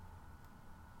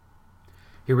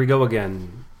Here we go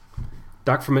again.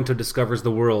 Doc Fermento discovers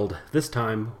the world, this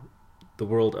time the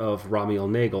world of Ramiel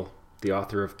Nagel, the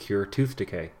author of Cure Tooth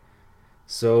Decay.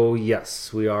 So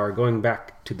yes, we are going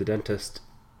back to the dentist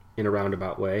in a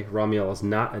roundabout way. Ramiel is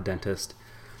not a dentist,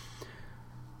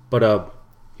 but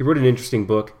he wrote an interesting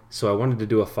book, so I wanted to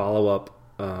do a follow-up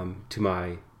to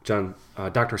my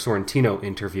Dr. Sorrentino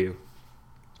interview.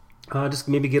 Just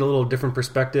maybe get a little different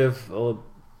perspective, a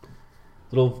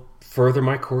little further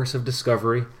my course of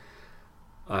discovery.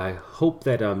 I hope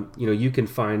that you can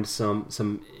find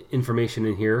some information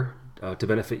in here to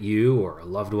benefit you or a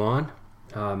loved one.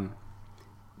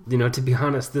 To be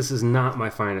honest, this is not my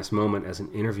finest moment as an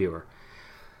interviewer.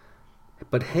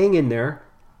 But hang in there,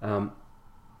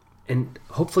 and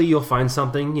hopefully you'll find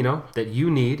something that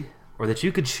you need or that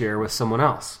you could share with someone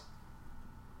else.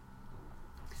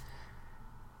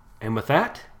 And with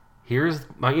that, here's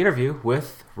my interview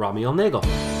with Ramiel Nagel.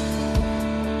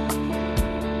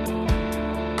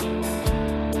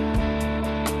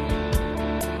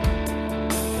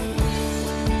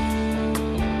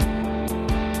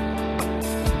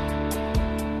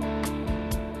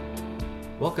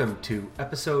 Welcome to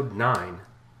episode 9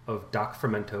 of Doc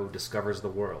Fermento Discovers the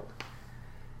World.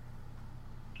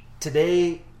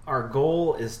 Today, our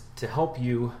goal is to help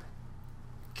you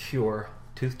cure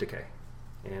tooth decay.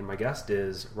 And my guest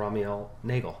is Ramiel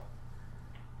Nagel.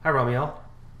 Hi, Ramiel.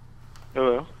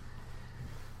 Hello.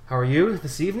 How are you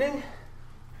this evening?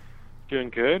 Doing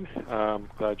good.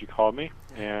 Glad you called me,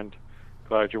 and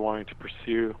glad you're wanting to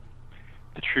pursue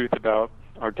the truth about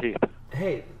our teeth.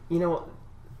 Hey,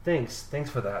 thanks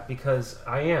for that, because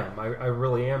I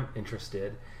really am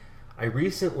interested. I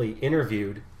recently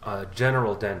interviewed a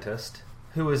general dentist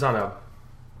who is on a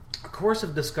course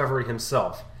of discovery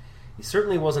himself. He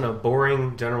certainly wasn't a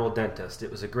boring general dentist.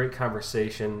 It was a great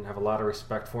conversation. I have a lot of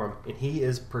respect for him. And he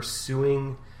is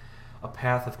pursuing a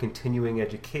path of continuing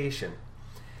education.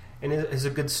 And there's a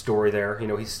good story there.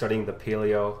 He's studying the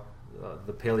paleo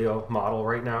model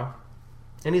right now.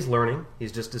 And he's learning.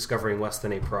 He's just discovering less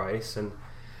than a price and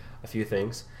a few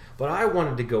things. But I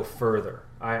wanted to go further.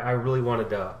 I really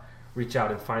wanted to reach out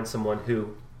and find someone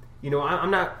who, I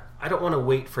don't want to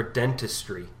wait for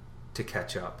dentistry to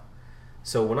catch up.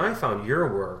 So when I found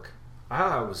your work,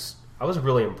 I was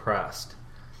really impressed,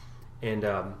 and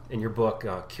your book,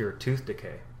 Cure Tooth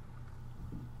Decay.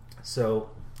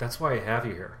 So that's why I have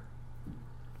you here.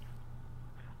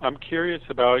 I'm curious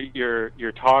about your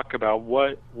talk about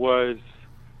what was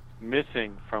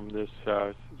missing from this.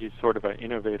 He's sort of an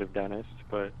innovative dentist,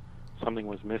 but something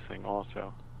was missing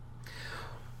also.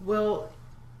 Well,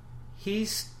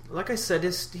 he's, like I said,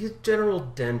 he's a general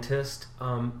dentist.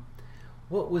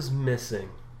 What was missing?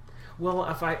 Well,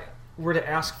 if I were to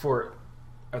ask for,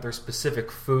 are there specific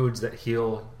foods that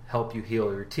he'll help you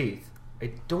heal your teeth?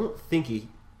 I don't think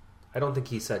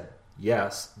he said,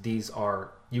 yes, these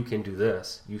are, you can do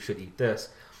this, you should eat this.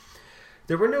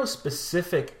 There were no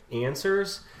specific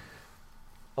answers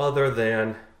other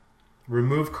than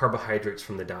remove carbohydrates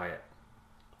from the diet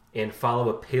and follow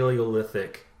a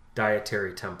Paleolithic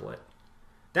dietary template.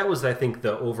 That was, I think,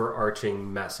 the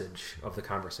overarching message of the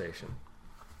conversation.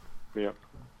 Yeah.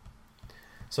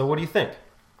 So what do you think?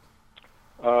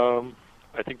 I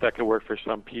think that could work for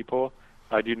some people.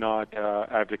 I do not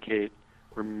advocate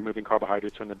removing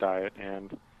carbohydrates from the diet,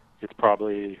 and it's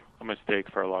probably a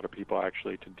mistake for a lot of people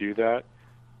actually to do that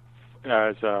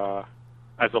as a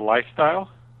lifestyle.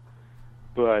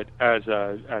 But as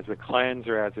a cleanse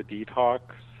or as a detox,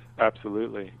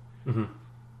 absolutely.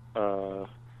 Mm-hmm.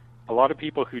 A lot of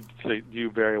people who do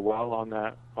very well on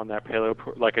that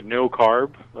paleo, like a no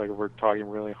carb, like we're talking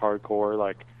really hardcore,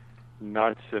 like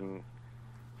nuts and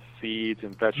seeds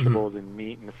and vegetables and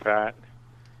meat and fat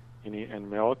and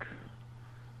milk.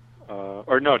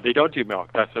 Or no, they don't do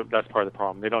milk. That's part of the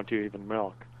problem. They don't do even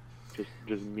milk.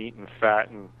 Just meat and fat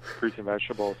and fruits and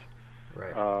vegetables.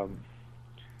 Right.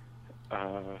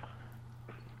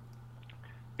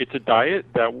 It's a diet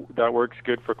that works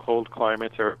good for cold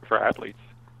climates or for athletes.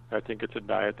 I think it's a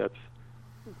diet that's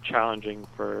challenging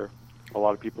for a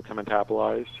lot of people to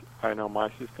metabolize. I know my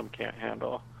system can't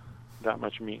handle that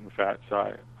much meat and fat,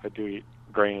 so I do eat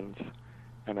grains.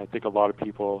 And I think a lot of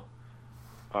people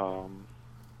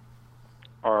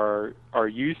are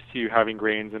used to having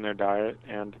grains in their diet,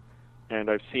 and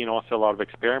I've seen also a lot of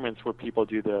experiments where people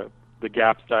do the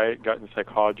GAPS diet, gut and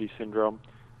psychology syndrome.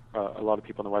 A lot of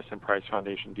people in the Weston Price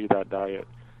Foundation do that diet,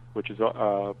 which is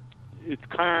it's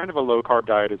kind of a low carb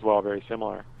diet as well, very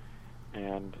similar,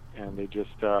 and they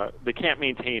just they can't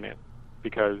maintain it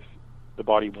because the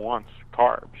body wants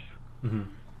carbs.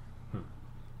 Mm-hmm.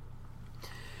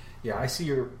 Yeah, I see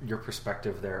your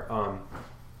perspective there.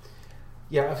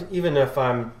 Yeah, even if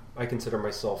I consider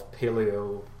myself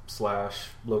paleo slash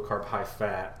low carb, high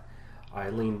fat, I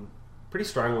lean pretty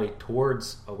strongly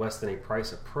towards a Weston A.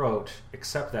 Price approach,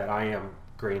 except that I am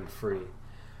grain free.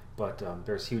 But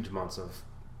there's huge amounts of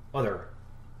other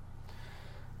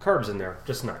carbs in there,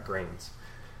 just not grains.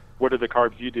 What are the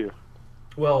carbs you do?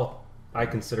 Well, I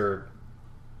consider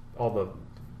all the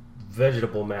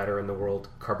vegetable matter in the world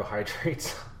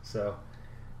carbohydrates. So,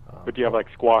 but do you have like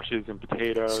squashes and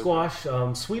potatoes? Squash,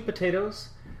 sweet potatoes.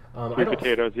 Sweet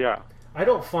potatoes, yeah. I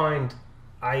don't find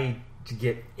I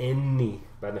get any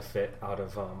benefit out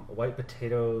of white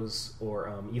potatoes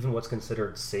or even what's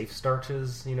considered safe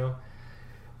starches. I don't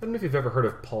know if you've ever heard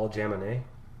of Paul Jaminet.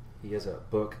 He has a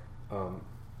book.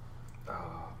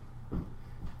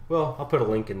 Well, I'll put a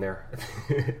link in there.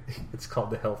 It's called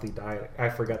The Healthy Diet. I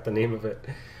forgot the name of it.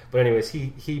 But anyways,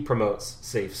 he promotes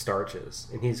safe starches,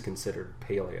 and he's considered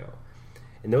paleo.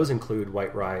 And those include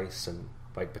white rice and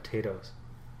white potatoes.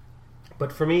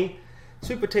 But for me,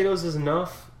 sweet potatoes is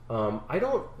enough. I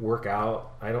don't work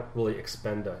out. I don't really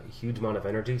expend a huge amount of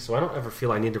energy, so I don't ever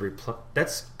feel I need to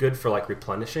That's good for like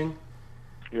replenishing.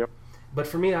 Yep. But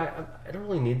for me, I don't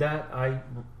really need that. I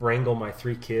wrangle my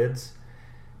 3 kids,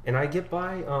 and I get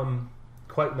by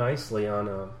quite nicely on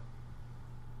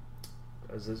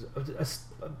the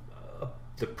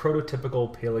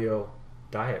prototypical paleo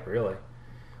diet, really.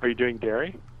 Are you doing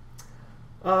dairy?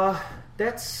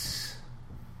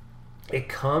 It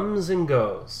comes and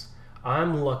goes.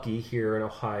 I'm lucky here in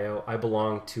Ohio. I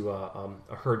belong to a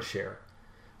herd share,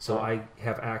 so I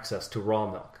have access to raw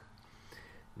milk.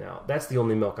 Now, that's the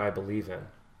only milk I believe in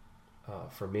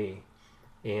for me,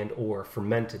 and or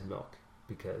fermented milk,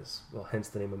 because, well, hence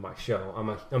the name of my show.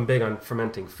 I'm big on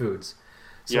fermenting foods,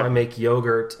 so yeah. I make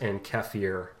yogurt and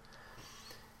kefir,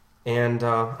 and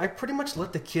I pretty much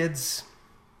let the kids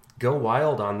go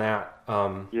wild on that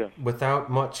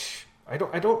without much. I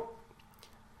don't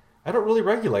really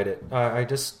regulate it. I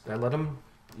let them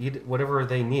eat whatever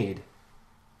they need,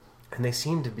 and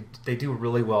they do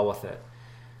really well with it.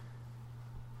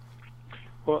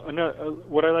 Well,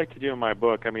 what I like to do in my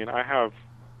book, I have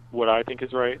what I think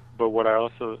is right, but what I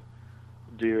also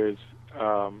do is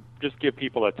just give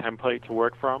people a template to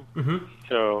work from. Mm-hmm.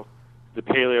 So the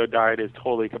paleo diet is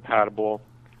totally compatible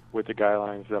with the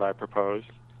guidelines that I propose,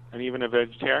 and even a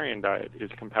vegetarian diet is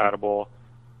compatible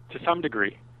to some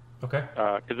degree. Okay.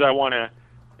 Because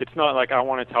it's not like I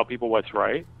want to tell people what's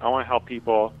right. I want to help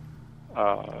people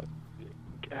have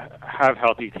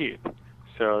healthy teeth.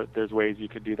 So there's ways you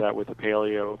could do that with a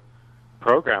paleo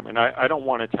program. And I don't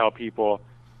want to tell people,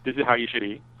 this is how you should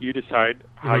eat. You decide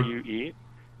how you eat,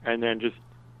 and then just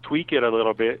tweak it a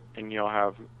little bit, and you'll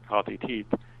have healthy teeth.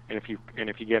 And if you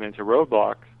get into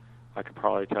roadblocks, I could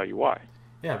probably tell you why.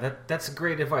 Yeah, that's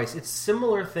great advice. It's a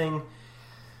similar thing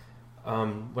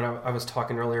when I was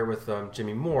talking earlier with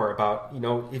Jimmy Moore about,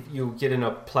 if you get in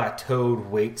a plateaued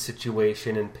weight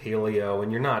situation in paleo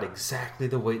and you're not exactly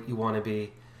the weight you want to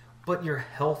be, but you're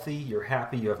healthy, you're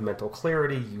happy, you have mental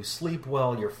clarity, you sleep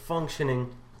well, you're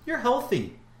functioning, you're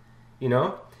healthy.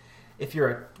 If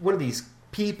you're one of these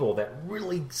people that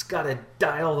really's got to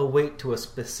dial the weight to a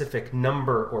specific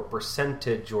number or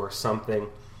percentage or something,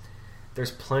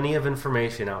 there's plenty of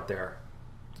information out there,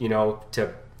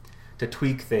 to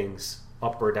tweak things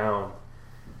up or down.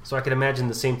 So I can imagine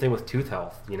the same thing with tooth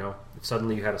health. If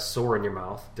suddenly you had a sore in your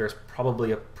mouth, there's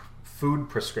probably a food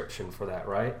prescription for that,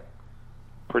 right?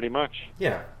 Pretty much.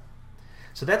 Yeah.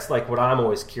 So that's like what I'm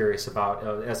always curious about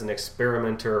as an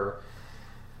experimenter.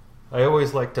 I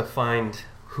always like to find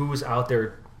who's out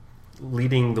there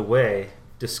leading the way,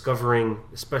 discovering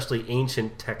especially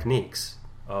ancient techniques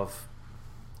of,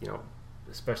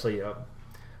 especially,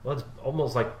 it's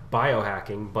almost like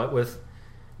biohacking, but with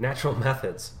natural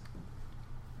methods.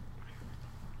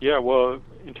 Yeah, well,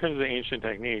 in terms of the ancient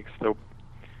techniques, the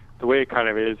way it kind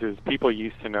of is people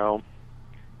used to know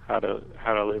how to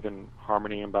live in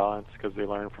harmony and balance because they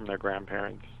learned from their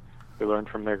grandparents.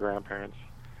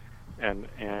 And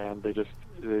they just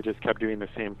kept doing the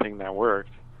same thing that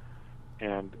worked,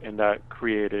 and that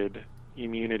created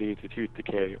immunity to tooth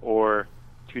decay, or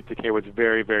tooth decay was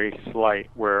very, very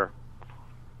slight where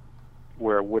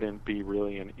it wouldn't be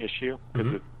really an issue,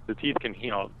 because the teeth can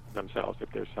heal themselves if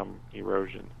there's some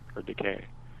erosion or decay.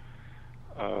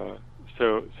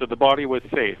 So the body was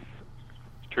safe.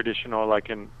 Traditional, like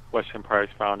in Weston Price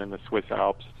found in the Swiss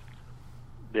Alps,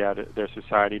 their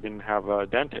society didn't have a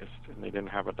dentist and they didn't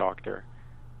have a doctor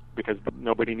because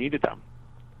nobody needed them.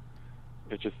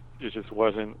 It just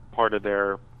wasn't part of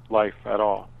their life at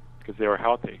all because they were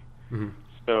healthy. Mm-hmm.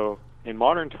 So in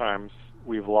modern times,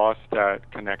 we've lost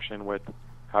that connection with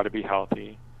how to be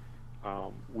healthy,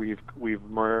 We've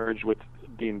merged with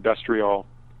the industrial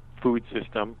food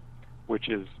system, which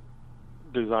is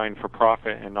designed for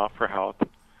profit and not for health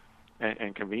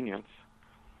and convenience.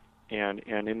 And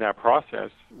in that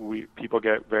process, people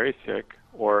get very sick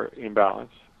or imbalanced,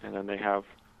 and then they have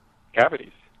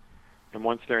cavities. And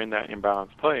once they're in that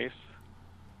imbalanced place,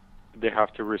 they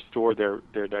have to restore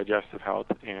their digestive health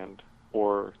and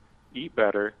or eat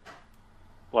better,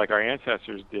 like our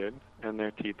ancestors did, and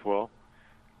their teeth will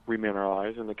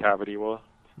remineralize and the cavity will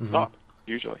stop,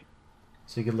 usually.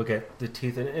 So you could look at the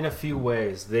teeth in a few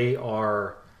ways. They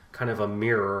are kind of a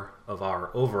mirror of our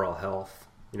overall health.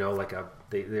 You know, like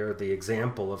they're the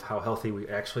example of how healthy we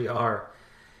actually are.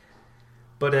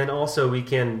 But then also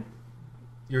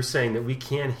you're saying that we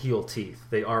can heal teeth.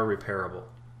 They are repairable.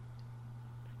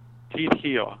 Teeth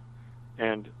heal,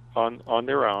 and on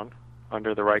their own,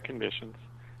 under the right conditions.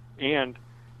 And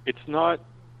it's not,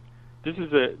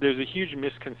 there's a huge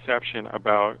misconception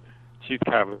about tooth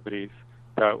cavities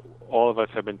that all of us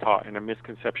have been taught, and a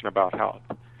misconception about health.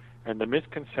 And the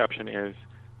misconception is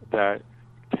that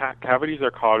cavities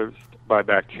are caused by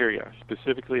bacteria.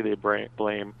 Specifically, they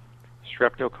blame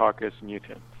Streptococcus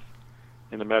mutans.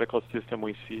 In the medical system,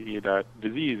 we see that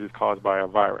disease is caused by a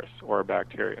virus or a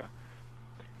bacteria.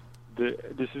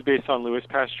 This is based on Louis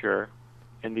Pasteur,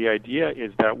 and the idea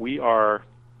is that we are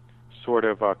sort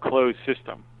of a closed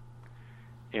system,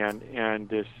 and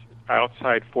this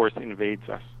outside force invades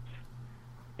us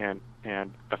and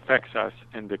affects us,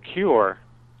 and the cure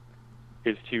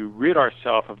is to rid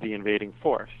ourselves of the invading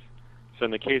force. So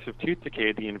in the case of tooth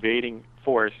decay, the invading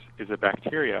force is a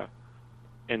bacteria,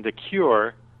 and the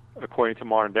cure, according to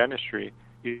modern dentistry,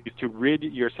 is to rid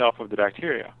yourself of the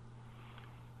bacteria.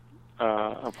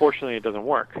 Unfortunately, it doesn't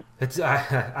work.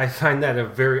 I find that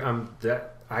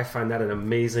I find that an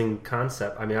amazing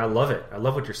concept. I mean, I love it. I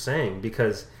love what you're saying,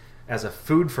 because as a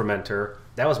food fermenter,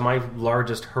 that was my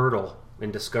largest hurdle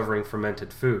in discovering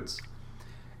fermented foods,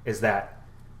 is that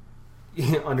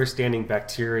understanding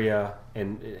bacteria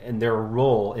and their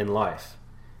role in life.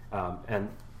 And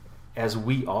as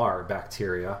we are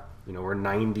bacteria, you know, we're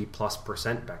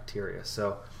 90+% bacteria.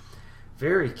 So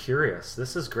very curious.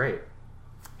 This is great.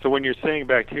 So when you're saying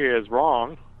bacteria is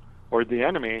wrong, or the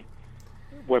enemy,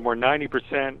 when we're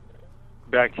 90%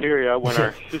 bacteria, when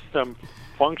our system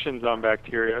functions on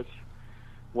bacteria,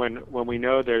 when we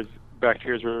know there's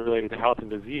bacteria related to health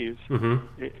and disease,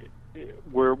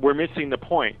 we're missing the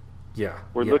point. Yeah.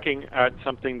 We're looking at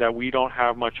something that we don't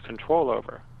have much control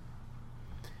over.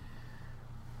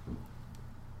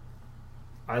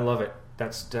 I love it.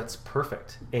 That's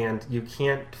perfect. And you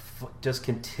can't just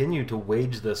continue to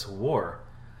wage this war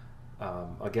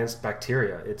against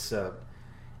bacteria. It's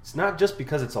not just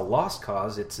because it's a lost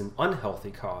cause; it's an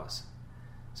unhealthy cause.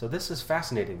 So this is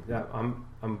fascinating.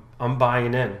 I'm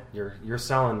buying in. You're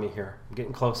selling me here. I'm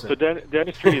getting closer. So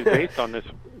dentistry is based on this.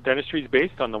 Dentistry is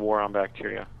based on the war on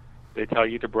bacteria. They tell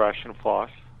you to brush and floss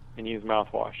and use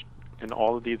mouthwash, and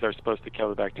all of these are supposed to kill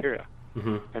the bacteria.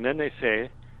 And then they say,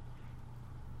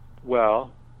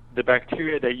 well, the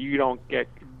bacteria that you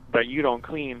don't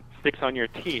clean sticks on your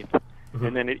teeth,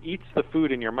 and then it eats the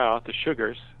food in your mouth, the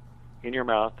sugars in your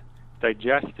mouth,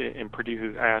 digests it and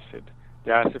produces acid.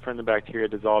 The acid from the bacteria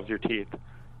dissolves your teeth,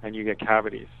 and you get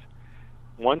cavities.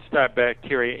 Once that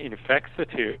bacteria infects the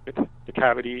tooth, the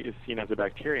cavity is seen as a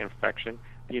bacteria infection.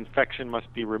 The infection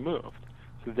must be removed.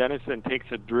 So the dentist then takes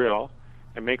a drill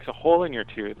and makes a hole in your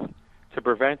tooth to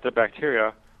prevent the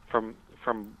bacteria from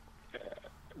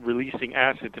releasing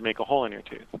acid to make a hole in your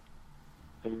tooth.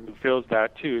 And it fills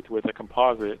that tooth with a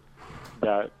composite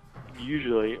that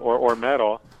usually, or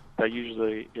metal, that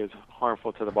usually is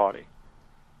harmful to the body.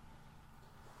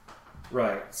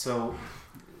 Right. So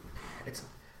it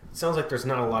sounds like there's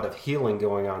not a lot of healing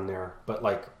going on there, but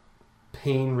like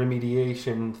pain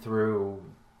remediation through,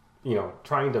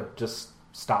 trying to just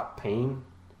stop pain.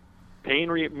 Pain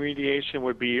remediation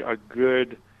would be a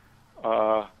good,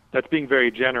 that's being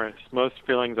very generous. Most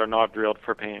fillings are not drilled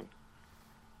for pain.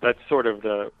 That's sort of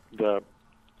the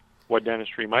what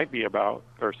dentistry might be about,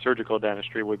 or surgical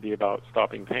dentistry would be about,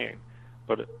 stopping pain.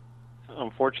 But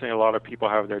unfortunately, a lot of people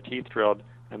have their teeth drilled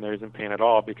and there isn't pain at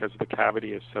all because the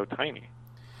cavity is so tiny.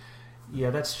 Yeah,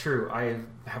 that's true. I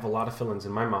have a lot of fillings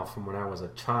in my mouth from when I was a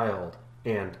child,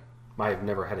 and I have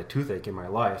never had a toothache in my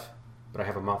life, but I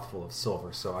have a mouthful of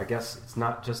silver. So I guess it's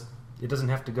not just, it doesn't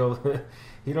have to go,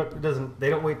 they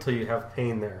don't wait till you have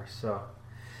pain there. So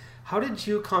how did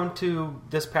you come to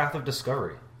this path of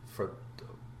discovery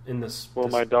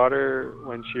my daughter,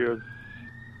 when she was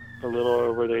a little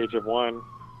over the age of 1,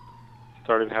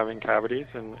 started having cavities,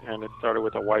 and it started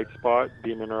with a white spot,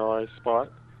 demineralized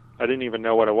spot, I didn't even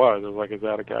know what it was. I was like, is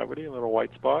that a cavity? A little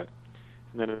white spot?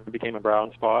 And then it became a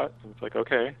brown spot. And it's like,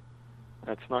 okay,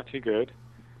 that's not too good.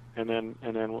 And then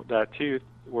that tooth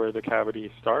where the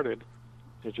cavity started,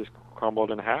 it just crumbled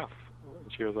in half.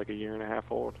 She was like a year and a half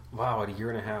old. Wow, a year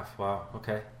and a half. Wow.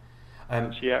 Okay.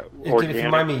 She had If you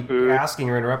mind me food. asking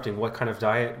or interrupting, what kind of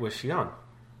diet was she on?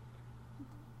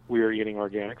 We were eating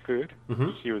organic food.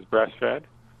 Mm-hmm. She was breastfed,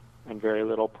 and very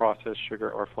little processed sugar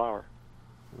or flour.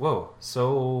 Whoa.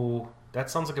 So that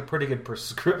sounds like a pretty good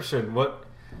prescription. What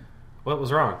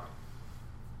was wrong?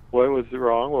 What was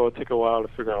wrong? Well, it took a while to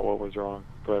figure out what was wrong,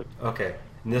 but okay.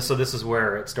 And this is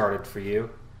where it started for you.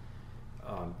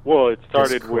 Well, it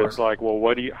started with like, well,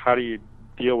 how do you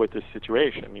deal with this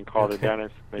situation? You call the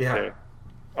dentist. They say,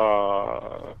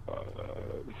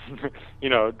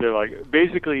 they're like,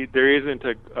 basically, there isn't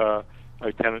a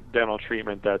dental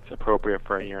treatment that's appropriate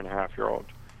for a year and a half year old.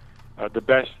 The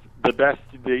best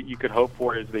that you could hope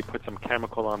for is they put some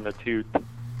chemical on the tooth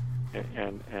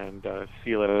and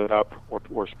seal it up,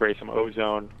 or spray some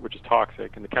ozone, which is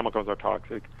toxic, and the chemicals are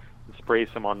toxic, and spray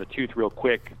some on the tooth real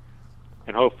quick,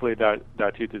 and hopefully that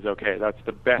tooth is okay. That's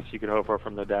the best you could hope for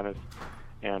from the dentist,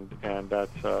 and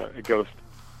that's it goes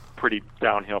pretty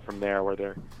downhill from there, where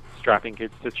they're strapping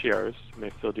kids to chairs, and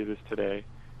they still do this today,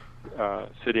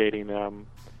 sedating them,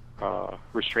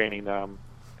 restraining them,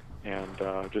 and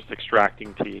just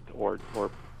extracting teeth, or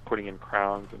putting in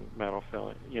crowns and metal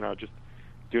filling, just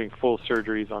doing full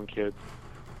surgeries on kids.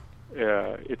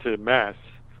 It's a mess,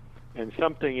 and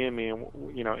something in me,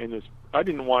 in this, I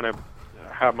didn't want to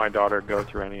have my daughter go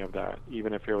through any of that,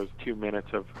 even if it was 2 minutes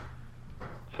of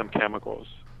some chemicals.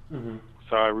 Mm-hmm.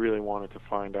 So I really wanted to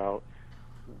find out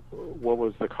what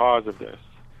was the cause of this.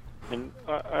 And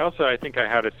I think I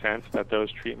had a sense that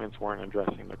those treatments weren't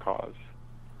addressing the cause.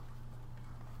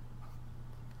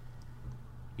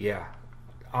 Yeah,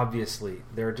 obviously.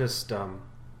 They're just,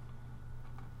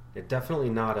 they're definitely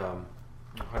not, how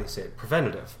do you say it,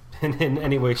 preventative in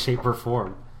any way, shape, or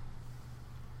form.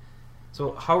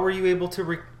 So how were you able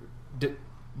to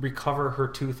recover her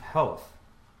tooth health?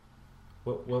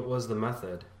 What was the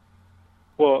method?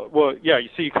 Well, yeah.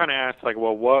 So you kind of asked, like,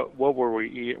 well, what were we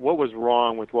eating? What was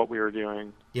wrong with what we were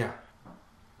doing? Yeah.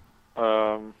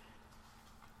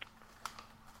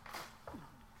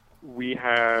 We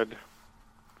had.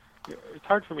 It's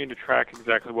hard for me to track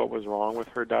exactly what was wrong with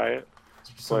her diet.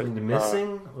 Something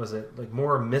missing? Was it like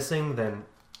more missing than?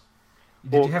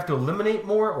 Did you have to eliminate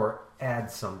more or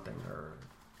add something? Or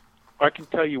I can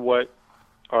tell you what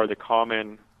are the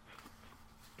common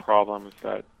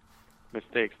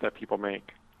mistakes that people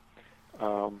make.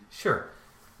 Sure.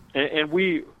 And it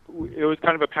was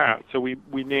kind of a path. So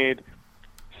we made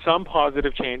some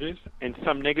positive changes and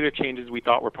some negative changes we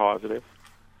thought were positive,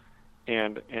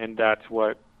 and that's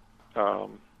what.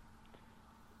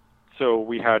 So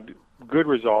we had good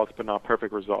results, but not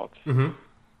perfect results. Mm-hmm.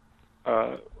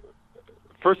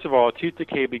 First of all, tooth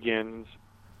decay begins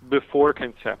before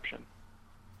conception.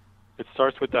 It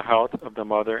starts with the health of the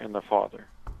mother and the father,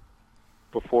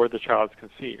 before the child's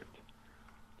conceived.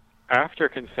 After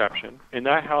conception, and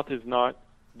that health is not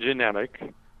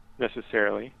genetic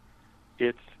necessarily,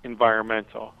 it's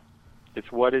environmental.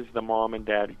 It's what is the mom and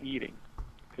dad eating.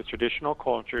 Because traditional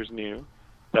cultures knew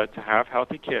that to have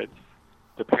healthy kids,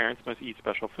 the parents must eat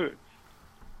special foods.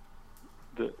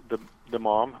 The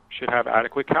mom should have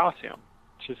adequate calcium.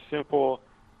 It's just simple.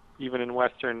 Even in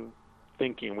Western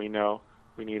thinking, we know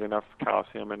we need enough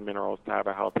calcium and minerals to have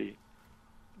a healthy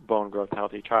bone growth,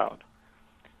 healthy child.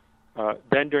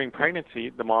 Then during pregnancy,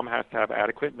 the mom has to have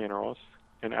adequate minerals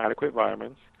and adequate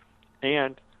vitamins,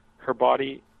 and her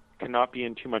body cannot be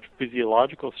in too much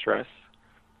physiological stress,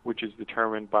 which is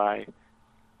determined by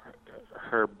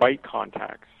her bite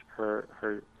contacts, her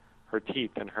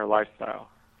teeth, and her lifestyle,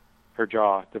 her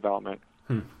jaw development.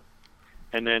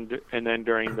 And then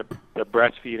during the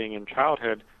breastfeeding and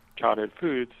childhood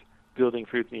foods, building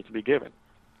foods need to be given.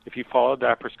 If you follow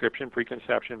that prescription,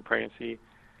 preconception, pregnancy,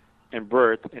 and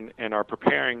birth, and are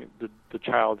preparing the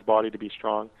child's body to be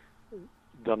strong,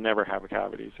 they'll never have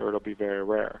cavities, or it'll be very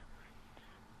rare.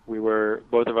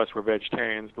 Both of us were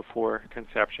vegetarians before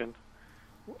conception.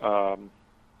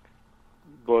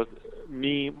 Both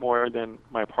me more than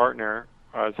my partner,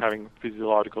 I was having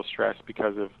physiological stress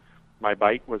because of my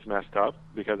bite was messed up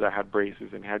because I had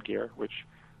braces and headgear, which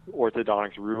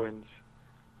orthodontics ruins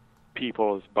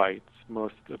people's bites.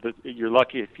 You're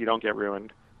lucky if you don't get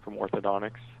ruined from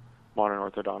orthodontics, modern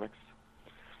orthodontics,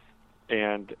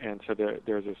 and so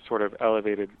there's a sort of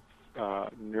elevated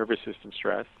nervous system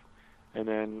stress, and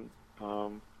then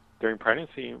during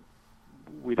pregnancy,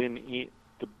 we didn't eat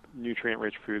the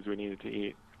nutrient-rich foods we needed to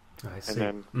eat, I see.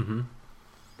 and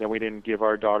then Then we didn't give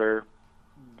our daughter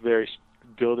very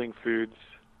building foods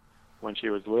when she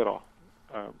was little.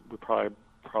 We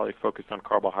probably focused on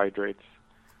carbohydrates,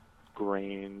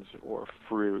 grains, or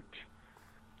fruit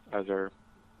as our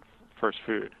first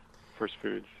foods.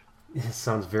 It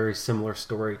sounds very similar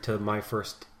story to my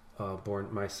first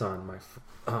my son.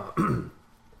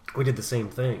 We did the same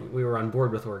thing. We were on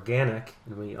board with organic,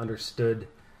 and we understood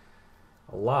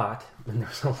a lot, and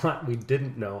there's a lot we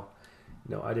didn't know.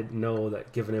 I didn't know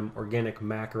that giving him organic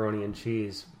macaroni and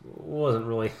cheese wasn't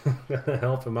really going to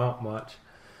help him out much.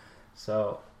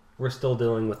 So we're still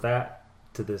dealing with that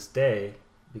to this day,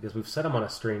 because we've set him on a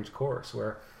strange course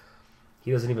where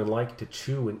he doesn't even like to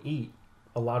chew and eat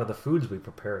a lot of the foods we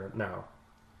prepare now.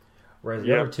 Whereas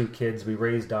the other two kids we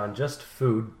raised on just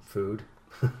food,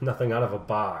 nothing out of a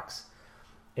box.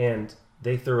 And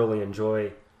they thoroughly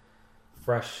enjoy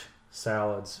fresh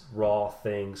salads, raw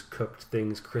things, cooked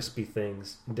things, crispy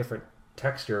things, different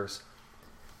textures.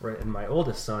 Right? And my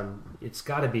oldest son, it's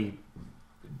got to be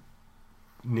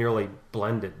nearly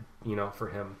blended, for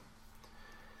him.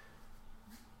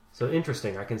 So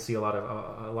interesting. I can see a lot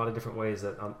of different ways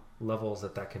that on levels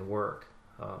that can work.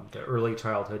 The early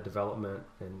childhood development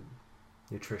and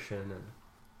nutrition and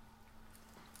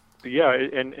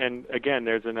and again,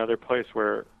 there's another place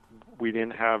where we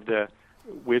didn't have the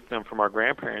wisdom from our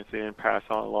grandparents. They didn't pass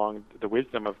on along the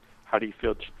wisdom of how do you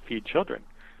feed children.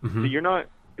 Mm-hmm. So you're not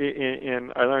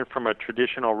I learned from a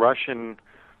traditional Russian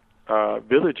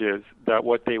villages that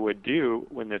what they would do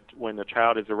when the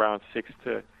child is around 6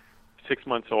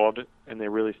 months old and they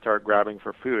really start grabbing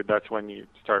for food, that's when you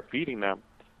start feeding them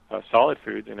solid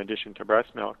foods in addition to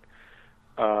breast milk.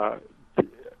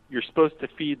 You're supposed to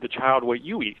feed the child what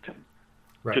you eat,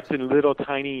 right, just in little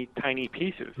tiny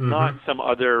pieces, mm-hmm, not some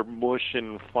other mush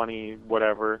and funny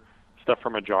whatever stuff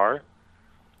from a jar,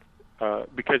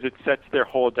 because it sets their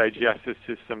whole digestive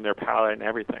system, their palate, and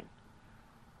everything.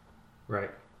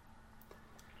 Right.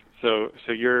 So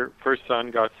your first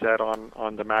son got set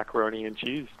on the macaroni and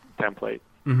cheese template.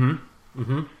 Mm-hmm.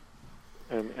 Mm-hmm.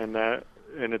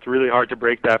 And it's really hard to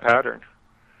break that pattern.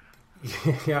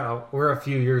 Yeah, we're a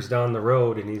few years down the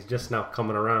road, and he's just now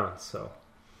coming around. So,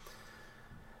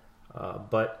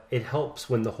 but it helps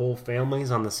when the whole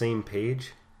family's on the same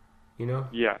page.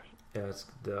 Yeah. It's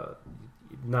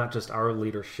not just our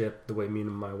leadership, the way me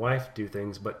and my wife do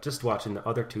things, but just watching the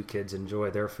other two kids enjoy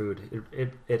their food.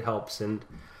 It helps, and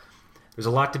there's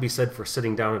a lot to be said for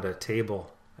sitting down at a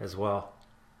table as well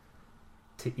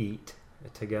to eat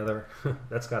together.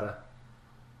 That's gotta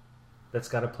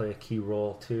play a key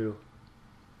role too.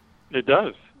 It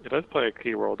does play a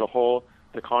key role.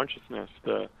 The consciousness,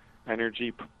 the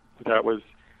energy that was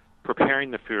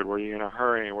preparing the food. Were you in a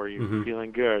hurry? Were you mm-hmm,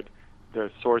 feeling good? The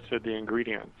source of the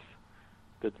ingredients,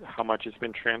 how much it's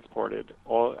been transported,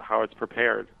 how it's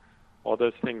prepared. All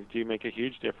those things do make a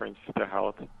huge difference to the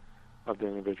health of the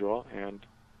individual and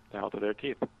the health of their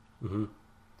teeth. Mm-hmm.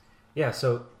 Yeah,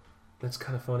 so that's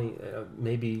kind of funny.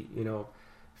 Maybe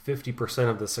 50%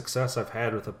 of the success I've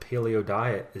had with a paleo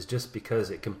diet is just because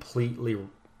it completely,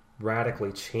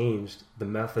 radically changed the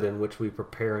method in which we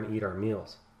prepare and eat our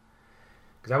meals.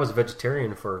 Because I was a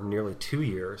vegetarian for nearly 2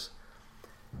 years,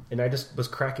 and I just was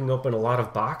cracking open a lot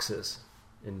of boxes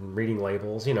and reading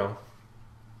labels,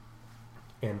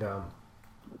 And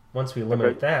once we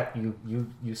eliminate that,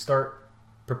 you start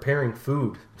preparing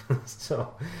food.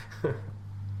 So,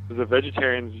 the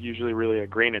vegetarian's usually really a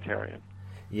grainitarian.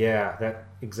 Yeah, that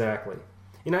exactly.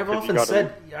 I've often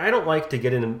said I don't like to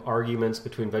get in arguments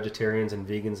between vegetarians and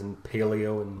vegans and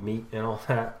paleo and meat and all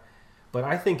that. But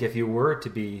I think if you were to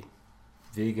be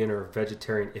vegan or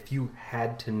vegetarian, if you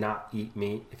had to not eat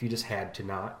meat, if you just had to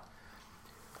not,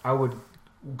 I would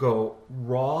go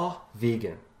raw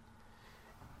vegan.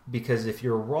 Because if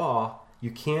you're raw,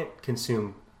 you can't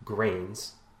consume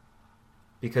grains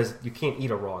because you can't eat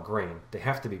a raw grain. They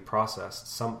have to be processed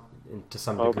to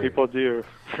some degree. Oh, people do,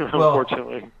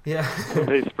 unfortunately. Yeah.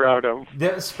 They sprout them.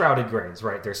 They're sprouted grains,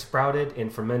 right? They're sprouted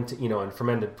in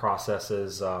fermented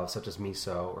processes such as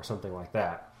miso or something like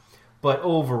that. But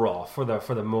overall, for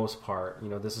the most part,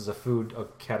 this is a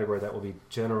category that will be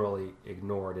generally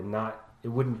ignored and it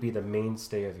wouldn't be the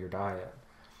mainstay of your diet.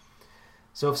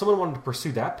 So if someone wanted to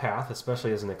pursue that path,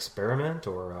 especially as an experiment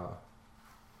or a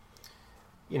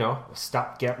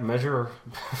stopgap measure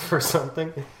for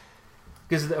something,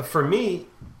 because for me,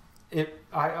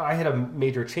 I had a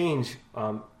major change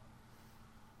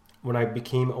when I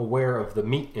became aware of the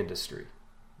meat industry,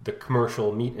 the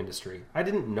commercial meat industry. I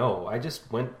didn't know. I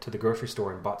just went to the grocery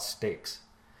store and bought steaks.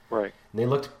 Right. And they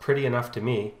looked pretty enough to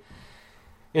me.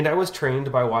 And I was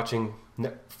trained by watching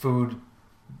food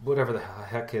whatever the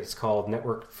heck it's called,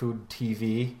 network food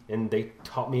TV, and they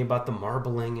taught me about the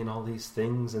marbling and all these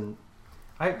things, and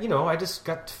I just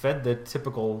got fed the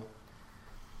typical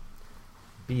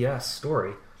BS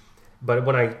story. But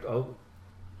when I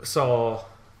saw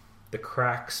the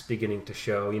cracks beginning to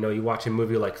show, you watch a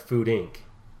movie like Food Inc.,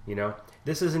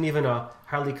 this isn't even a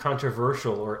highly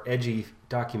controversial or edgy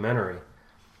documentary,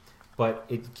 but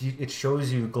it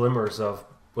shows you glimmers of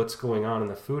what's going on in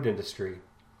the food industry.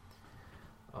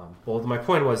 Well, my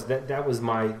point was that was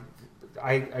I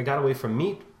got away from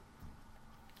meat.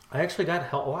 I actually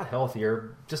got a lot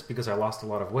healthier just because I lost a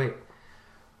lot of weight.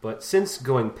 But since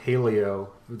going paleo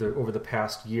over the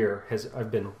past year,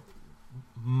 I've been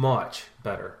much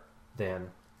better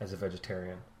than as a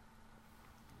vegetarian.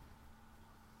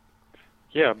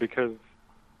 Yeah, because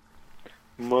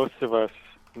most of us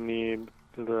need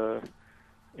the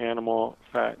animal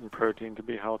fat and protein to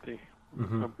be healthy.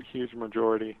 Mm-hmm. A huge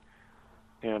majority,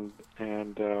 and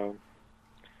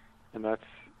that's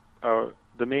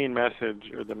the main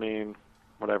message, or the main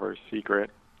whatever secret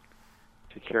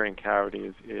to curing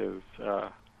cavities is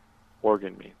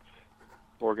organ meats,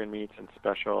 and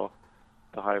special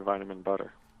the high vitamin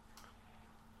butter,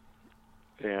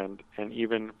 and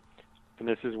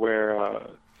this is where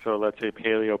so let's say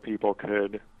paleo people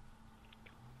could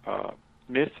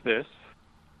miss this,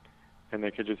 and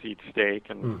they could just eat steak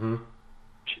and Mm-hmm.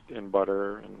 and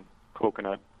butter and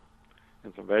coconut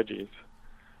and some veggies.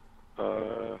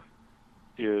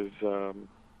 Is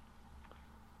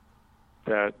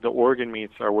that the organ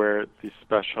meats are where these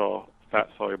special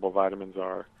fat-soluble vitamins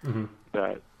are, Mm-hmm.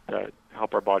 that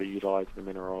help our body utilize the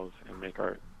minerals and make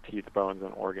our teeth, bones,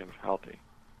 and organs healthy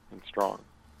and strong.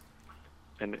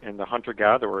 And the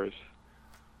hunter-gatherers,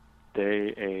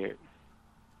 they ate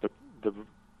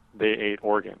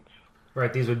organs.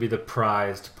 Right, these would be the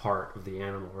prized part of the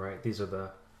animal, right? These are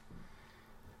the.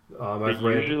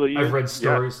 I've read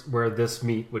stories where this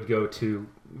meat would go to,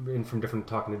 and from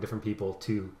talking to different people,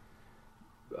 to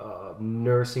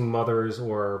nursing mothers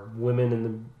or women in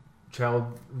the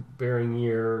childbearing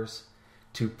years,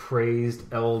 to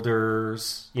praised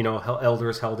elders,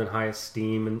 elders held in high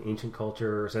esteem in ancient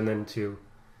cultures, and then to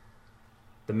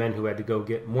the men who had to go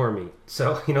get more meat.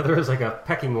 So, there was like a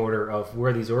pecking order of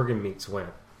where these organ meats went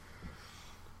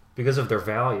because of their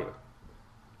value.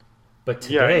 But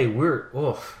today I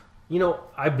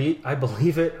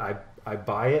believe it. I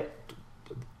buy it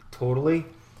totally,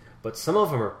 but some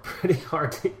of them are pretty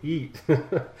hard to eat.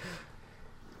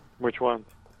 Which ones?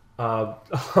 All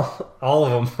of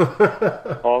them.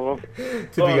 All of them?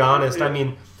 To be honest, yeah. I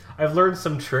mean, I've learned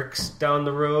some tricks down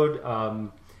the road.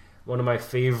 One of my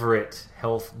favorite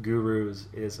health gurus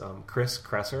is Chris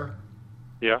Kresser.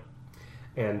 Yeah.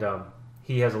 And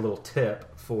he has a little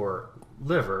tip for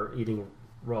liver. Eating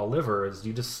raw liver is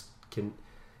you just can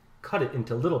cut it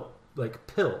into little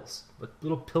pills,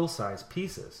 little pill-sized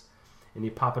pieces, and you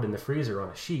pop it in the freezer on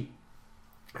a sheet,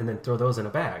 and then throw those in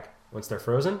a bag once they're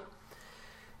frozen,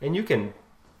 and you can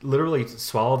literally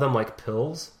swallow them like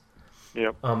pills.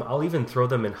 Yep. I'll even throw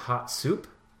them in hot soup,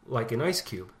 like an ice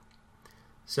cube.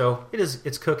 So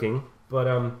it's cooking, but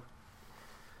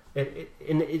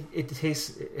it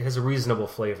tastes. It has a reasonable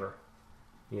flavor,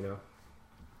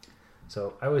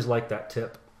 So I always like that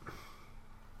tip.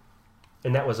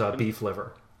 And that was beef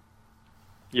liver.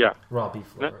 Yeah. Raw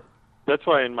beef liver. That's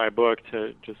why in my book,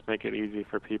 to just make it easy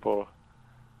for people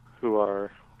who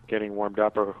are getting warmed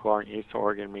up or who aren't used to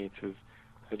organ meats, is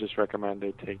I just recommend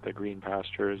they take the Green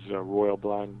Pastures Royal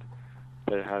Blend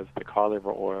that has the cod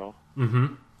liver oil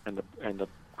mm-hmm. and the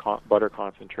butter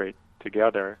concentrate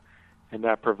together, and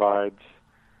that provides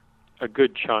a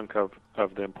good chunk of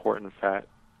the important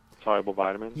fat-soluble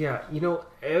vitamins. Yeah,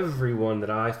 everyone that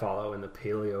I follow in the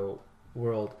paleo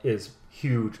world is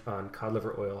huge on cod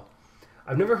liver oil.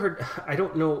 I've never heard. I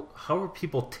don't know how are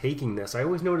people taking this. I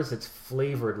always notice it's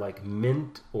flavored like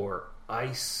mint or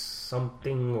ice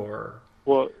something or.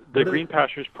 Well, the Green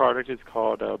Pastures product is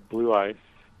called Blue Ice,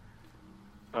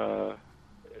 and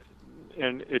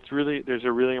there's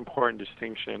a really important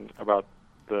distinction about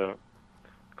the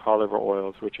cod liver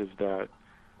oils, which is that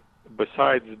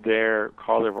besides their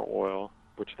cod liver oil,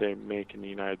 which they make in the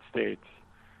United States,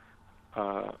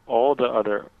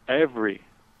 every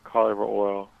cod liver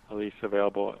oil, at least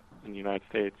available in the United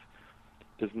States,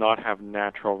 does not have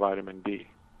natural vitamin D.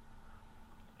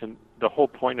 And the whole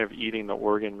point of eating the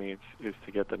organ meats is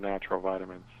to get the natural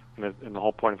vitamins. And the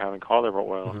whole point of having cod liver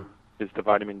oil mm-hmm. is the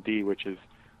vitamin D, which is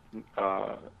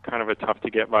kind of a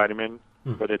tough-to-get vitamin,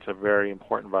 mm-hmm. but it's a very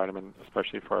important vitamin,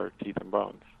 especially for our teeth and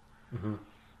bones. Mm-hmm.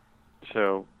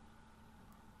 So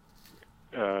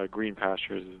Green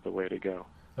Pastures is the way to go.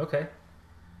 Okay.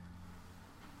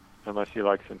 unless you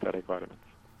like synthetic vitamins.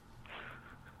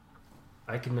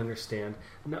 I can understand.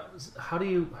 Now, how do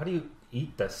you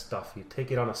eat this stuff? You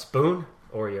take it on a spoon,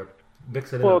 or you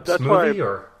mix it in a smoothie,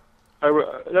 or?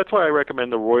 That's why I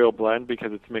recommend the Royal Blend,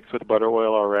 because it's mixed with butter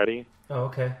oil already. Oh,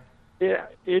 okay. Yeah,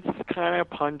 it's kind of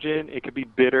pungent. It could be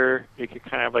bitter. It could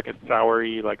kind of have like a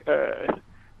soury, like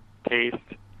taste,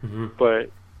 but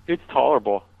it's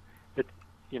tolerable. It's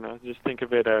just think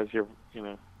of it as you're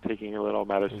taking a little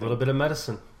medicine. A little bit of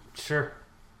medicine, sure.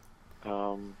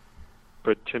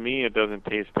 But to me, it doesn't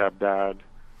taste that bad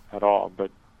at all. But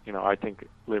I think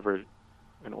liver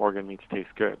and organ meats taste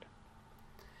good.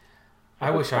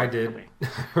 I wish I did.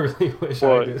 I really wish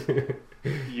I did.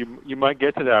 you might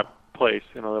get to that place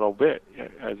in a little bit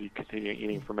as you continue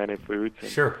eating fermented foods. And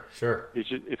sure.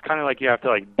 It's kind of like you have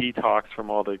to detox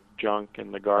from all the junk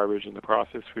and the garbage and the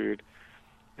processed food,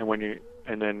 and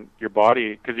then your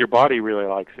body, because your body really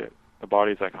likes it. The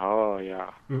body's like, oh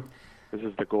yeah, this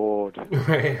is the gold.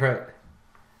 Right.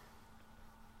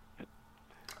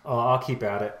 Oh, I'll keep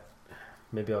at it.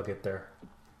 Maybe I'll get there.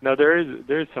 No,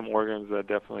 there's some organs that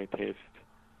definitely taste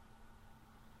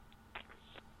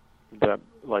that,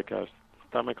 like a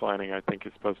stomach lining, I think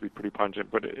is supposed to be pretty pungent,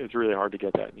 but it's really hard to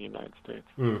get that in the United States.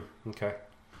 Okay.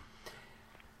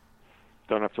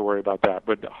 Don't have to worry about that.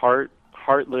 But heart,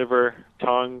 liver,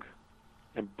 tongue,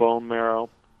 and bone marrow,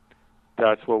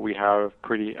 that's what we have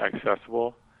pretty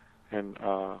accessible. And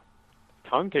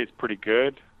tongue tastes pretty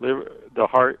good. The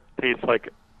heart tastes like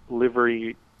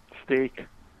livery steak.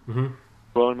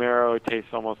 Bone marrow tastes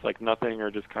almost like nothing,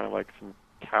 or just kind of like some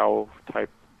cow type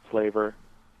flavor.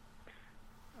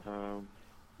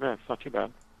 Yeah, it's not too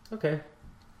bad. Okay,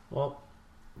 well,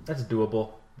 that's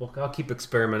doable. Well, I'll keep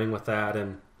experimenting with that,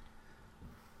 and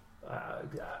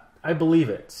I believe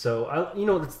it. So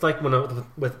it's like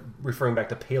with referring back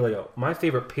to paleo. My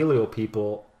favorite paleo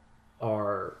people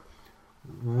are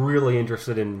really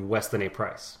interested in Weston A.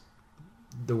 Price,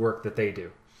 the work that they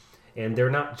do, and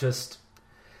they're not just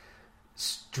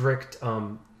strict.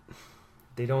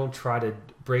 They don't try to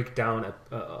break down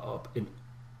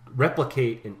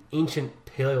replicate an ancient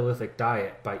Paleolithic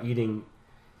diet by eating,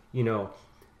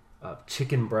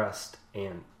 chicken breast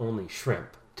and only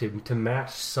shrimp to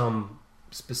match some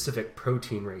specific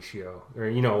protein ratio,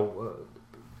 or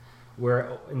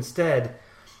where instead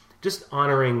just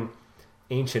honoring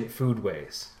ancient food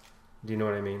ways. Do you know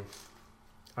what I mean?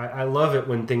 I love it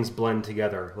when things blend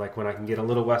together, like when I can get a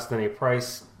little Weston A.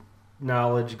 Price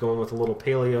knowledge going with a little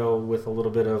paleo with a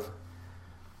little bit of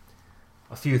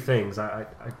a few things. I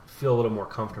feel a little more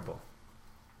comfortable.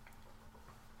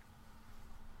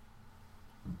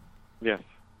 Yes.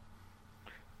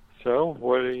 So,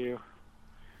 what do you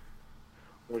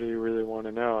really want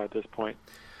to know at this point?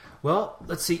 Well,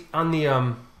 let's see. On the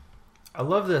I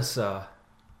love this. If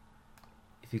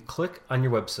you click on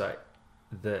your website,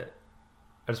 I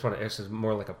just want to. It's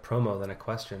more like a promo than a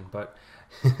question, but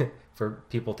for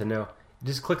people to know,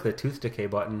 just click the tooth decay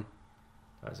button.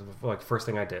 That's like first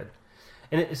thing I did,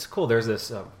 and it's cool. There's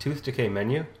this tooth decay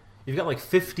menu. You've got like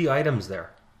 50 items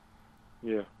there.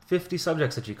 Yeah. 50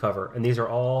 subjects that you cover, and these are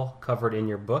all covered in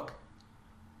your book.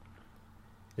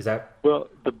 Is that? Well,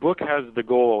 the book has the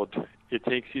gold. It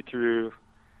takes you through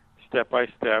step by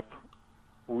step,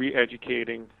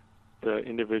 re-educating the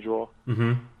individual.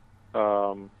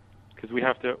 Because we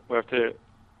have to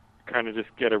kind of just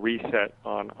get a reset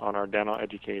on our dental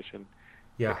education.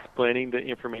 Yeah. Explaining the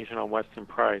information on Weston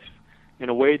Price in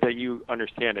a way that you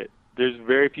understand it. There's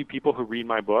very few people who read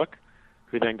my book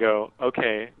who then go,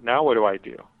 okay, now what do I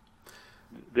do?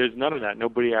 There's none of that.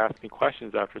 Nobody asks me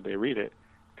questions after they read it,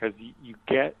 because you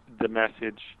get the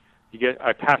message.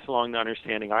 I pass along the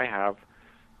understanding I have,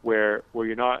 where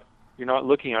you're not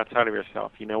looking outside of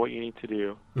yourself. You know what you need to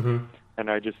do, and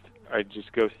I just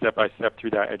go step by step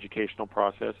through that educational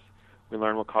process. We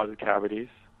learn what causes cavities,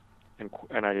 and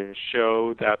I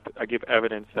show that I give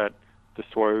evidence that the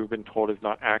story we've been told is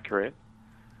not accurate.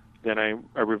 Then I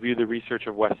review the research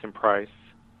of Weston Price,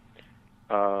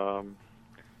 and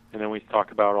then we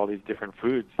talk about all these different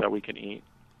foods that we can eat,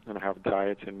 and I have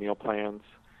diets and meal plans.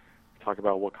 Talk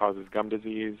about what causes gum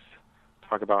disease.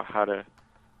 Talk about how to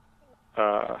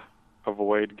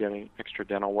avoid getting extra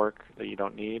dental work that you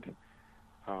don't need.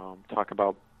 Talk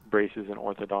about braces and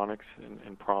orthodontics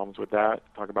and problems with that.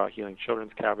 Talk about healing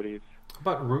children's cavities. How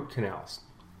about root canals?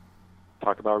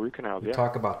 Talk about root canals, yeah.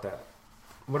 Talk about that.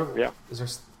 What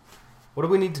do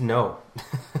we need to know?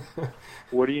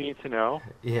 What do you need to know?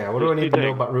 Yeah, what do I need to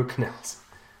know about root canals?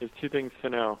 There's two things to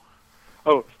know.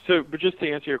 Oh, but just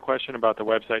to answer your question about the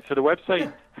website. So the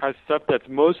website has stuff that's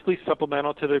mostly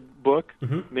supplemental to the book.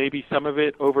 Maybe some of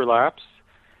it overlaps.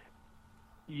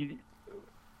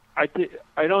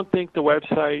 I don't think the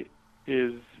website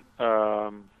is.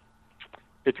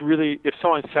 It's really, if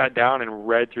someone sat down and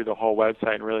read through the whole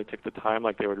website and really took the time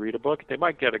like they would read a book, they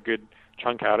might get a good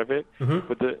chunk out of it. Mm-hmm.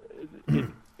 But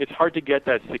it's hard to get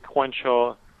that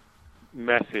sequential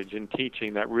message and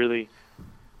teaching that really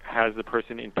has the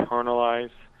person internalize.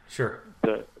 Sure.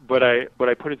 But I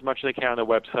put as much as I can on the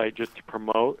website just to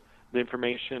promote the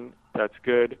information. That's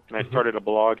good. And I started a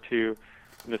blog too.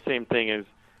 And the same thing is,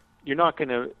 you're not going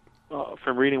to,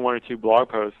 from reading one or two blog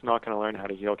posts, not going to learn how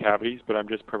to heal cavities, but I'm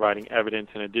just providing evidence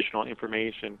and additional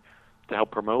information to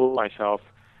help promote myself,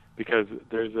 because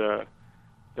there's a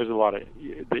lot of,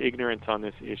 the ignorance on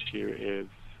this issue is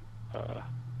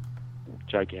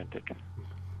gigantic.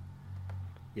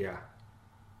 Yeah.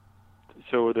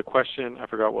 So the question, I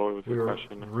forgot what was the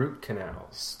question. Root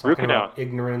canals. Root Talking canal. about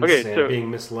ignorance and being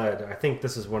misled. I think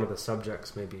this is one of the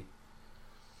subjects, maybe.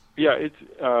 Yeah, it's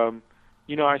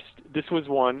this was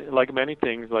one, like many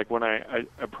things, like when I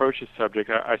approached this subject,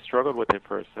 I struggled with it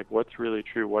first. Like, what's really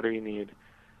true? What do you need?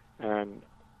 And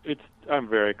I'm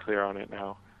very clear on it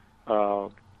now.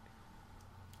 The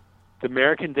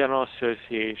American Dental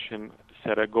Association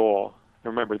set a goal.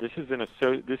 Remember, this is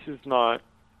not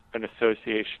an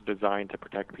association designed to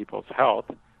protect people's health.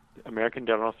 The American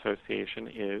Dental Association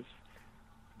is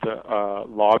the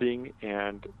lobbying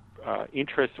and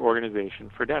interest organization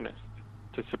for dentists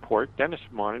to support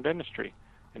modern dentistry,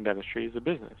 and dentistry is a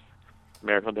business.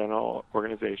 American Dental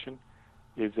Organization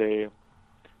is a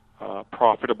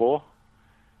profitable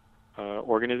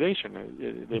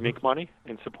organization. They make money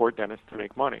and support dentists to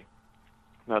make money.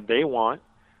 Now they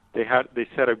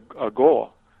set a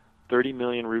goal, 30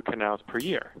 million root canals per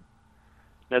year.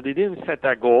 Now they didn't set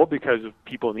that goal because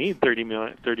people need 30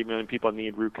 million people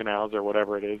need root canals or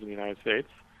whatever it is in the United States.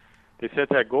 They set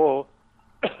that goal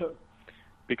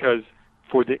because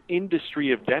for the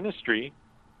industry of dentistry,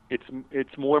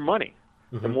 it's more money.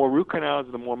 Mm-hmm. The more root canals,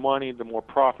 the more money, the more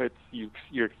profits.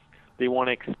 They want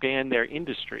to expand their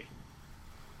industry.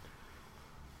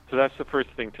 So that's the first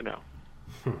thing to know.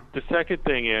 The second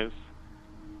thing is,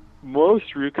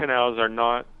 most root canals are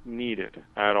not needed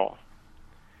at all.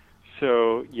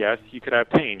 So yes, you could have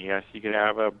pain. Yes, you could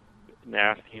have a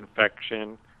nasty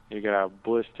infection. You could have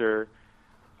blister.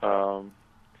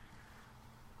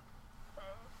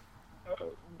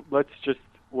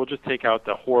 We'll just take out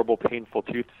the horrible, painful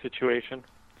tooth situation,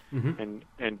 mm-hmm.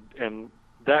 and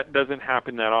that doesn't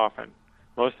happen that often.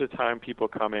 Most of the time, people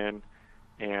come in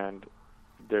and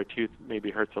their tooth maybe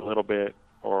hurts a little bit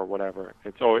or whatever.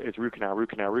 It's root canal,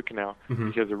 mm-hmm.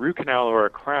 because a root canal or a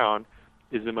crown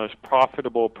is the most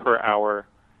profitable per hour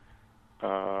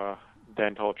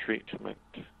dental treatment.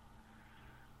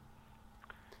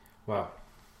 Wow.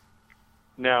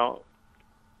 Now,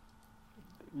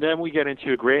 then we get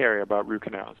into a gray area about root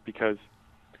canals, because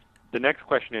the next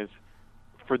question is,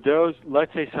 for those,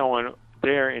 let's say someone,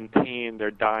 they're in pain,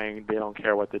 they're dying, they don't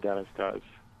care what the dentist does.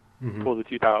 Mm-hmm. Pull the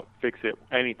tooth out, fix it,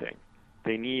 anything.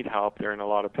 They need help, they're in a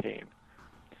lot of pain.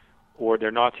 Or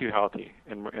they're not too healthy,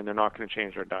 and they're not going to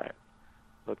change their diet.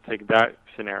 Let's take that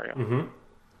scenario. Mm-hmm.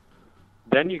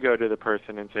 Then you go to the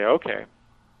person and say, okay,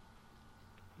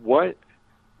 what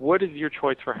is your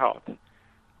choice for health?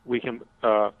 We can,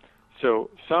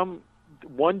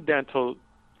 one dental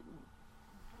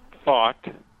thought,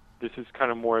 this is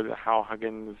kind of more the Hal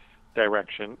Huggins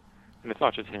direction, and it's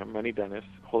not just him, many dentists,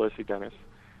 holistic dentists,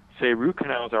 say root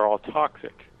canals are all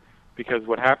toxic, because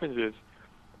what happens is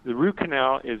the root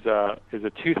canal is a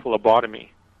tooth lobotomy.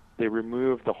 They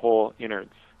remove the whole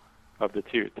innards of the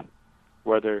tooth,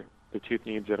 whether the tooth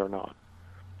needs it or not,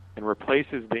 and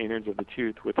replaces the innards of the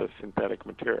tooth with a synthetic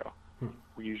material.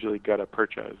 We usually gutta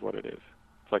percha is what it is.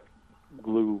 It's like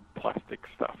glue plastic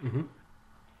stuff. Mm-hmm.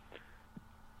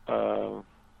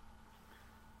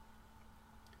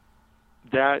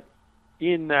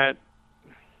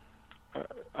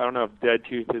 I don't know if dead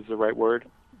tooth is the right word.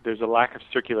 There's a lack of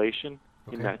circulation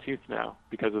in that tooth now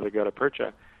because of the gutta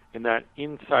percha, and that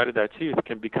inside of that tooth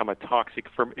can become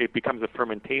it becomes a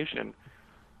fermentation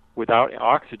without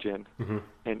oxygen, mm-hmm.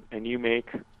 and you make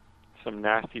some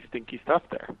nasty, stinky stuff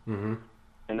there. Mm-hmm.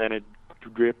 And then it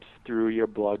drips through your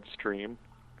bloodstream,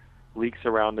 leaks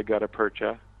around the gutta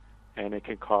percha, and it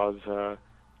can cause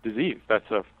disease.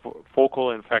 That's a focal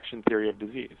infection theory of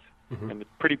disease. Mm-hmm. And it's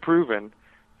pretty proven.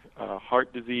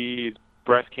 Heart disease,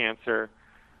 breast cancer,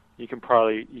 you can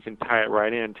tie it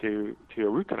right into a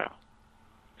root canal.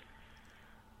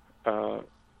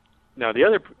 Now the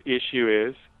other issue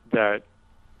is that,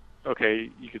 okay,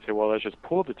 you could say, well, let's just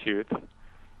pull the tooth,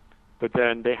 but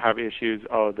then they have issues.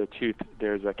 Oh, the tooth,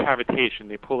 there's a cavitation.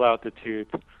 They pull out the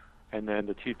tooth, and then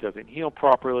the tooth doesn't heal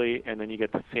properly, and then you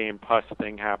get the same pus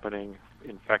thing happening,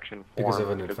 infection form. Because of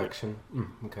an infection?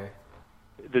 Okay.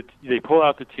 They pull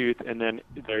out the tooth, and then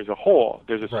there's a hole.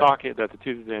 There's a socket that the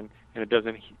tooth is in, and it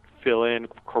doesn't fill in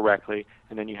correctly,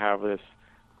 and then you have this,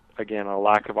 again, a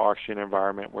lack of oxygen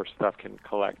environment where stuff can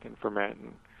collect and ferment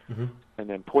and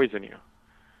then poison you.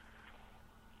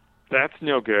 That's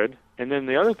no good. And then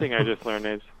the other thing I just learned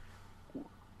is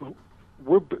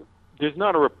there's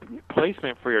not a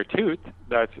replacement for your tooth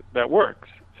that works.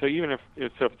 So even if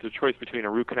it's a choice between a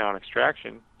root canal and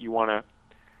extraction,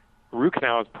 root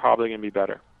canal is probably going to be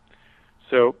better.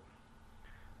 So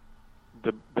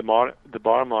the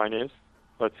bottom line is,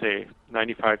 let's say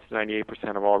 95 to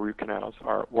 98% of all root canals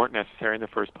weren't necessary in the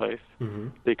first place.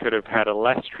 They could have had a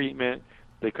less treatment.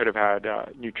 They could have had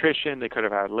nutrition. They could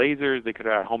have had lasers. They could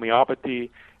have had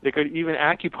homeopathy. They could even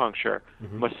acupuncture,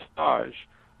 massage,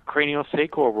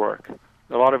 craniosacral work.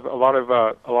 A lot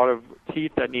of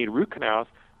teeth that need root canals,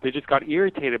 they just got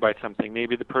irritated by something.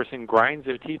 Maybe the person grinds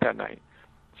their teeth at night,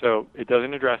 so it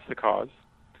doesn't address the cause.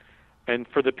 And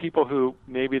for the people who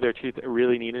maybe their teeth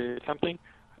really needed something,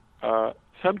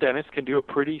 some dentists can do a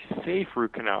pretty safe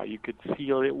root canal. You could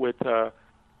seal it with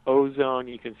ozone.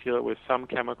 You can seal it with some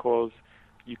chemicals.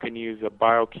 You can use a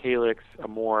biocalyx, a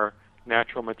more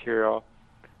natural material.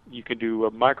 You can do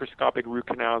a microscopic root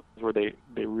canals where they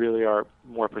really are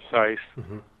more precise.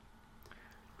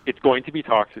 It's going to be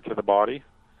toxic to the body.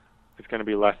 It's going to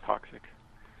be less toxic.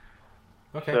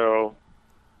 Okay.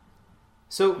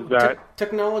 So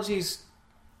technology's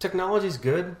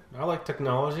good. I like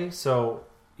technology. So,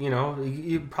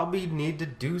 you probably need to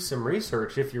do some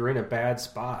research if you're in a bad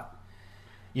spot.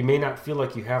 You may not feel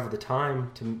like you have the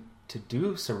time to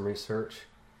do some research.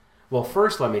 Well,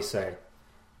 first let me say,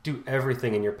 do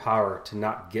everything in your power to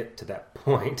not get to that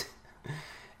point.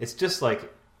 It's just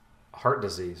like heart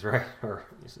disease, right? Or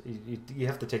you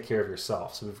have to take care of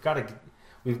yourself. So we've got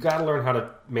to learn how to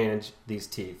manage these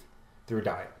teeth through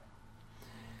diet.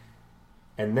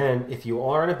 And then if you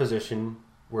are in a position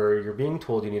where you're being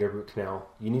told you need a root canal,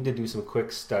 you need to do some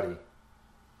quick study.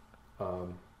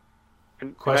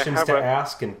 Questions to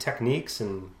ask and techniques,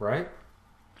 and right?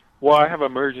 Well, I have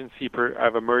emergency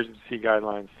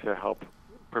guidelines to help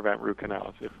prevent root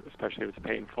canals, especially if it's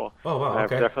painful. Oh, wow, and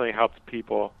okay. I've definitely helped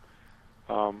people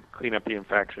clean up the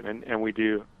infection, and we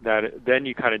do that. Then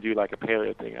you kind of do like a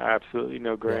paleo thing. Absolutely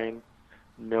no grain,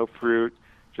 no fruit,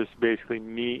 just basically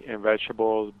meat and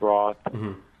vegetables, broth.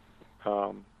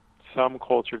 Some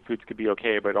cultured foods could be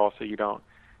okay, but also you don't.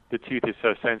 The tooth is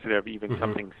so sensitive, even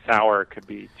something sour could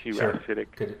be too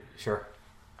acidic. Sure.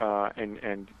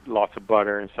 And lots of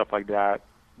butter and stuff like that,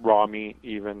 raw meat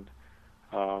even,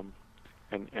 and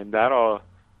that all,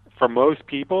 for most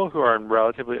people who are in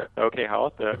relatively okay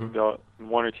health, they'll in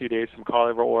 1 or 2 days some cod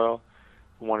liver oil,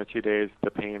 in 1 or 2 days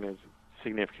the pain is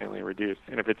significantly reduced.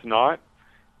 And if it's not,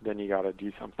 then you got to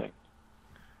do something.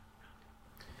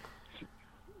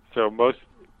 So most,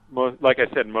 like I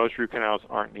said, most root canals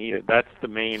aren't needed. That's the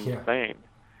main thing.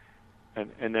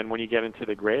 And then when you get into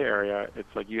the gray area,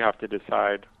 it's like you have to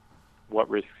decide what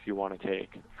risks you want to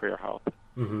take for your health.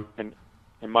 And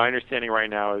my understanding right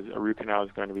now is a root canal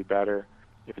is going to be better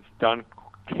if it's done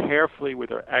carefully with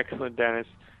an excellent dentist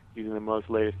using the most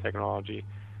latest technology.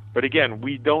 But again,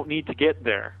 we don't need to get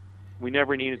there. We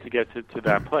never needed to get to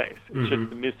that place. It's just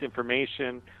the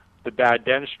misinformation, the bad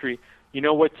dentistry. You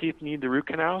know what teeth need the root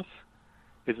canals?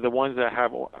 Is the ones that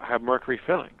have mercury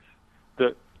fillings.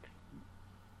 The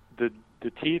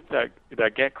teeth that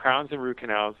get crowns and root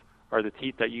canals are the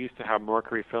teeth that used to have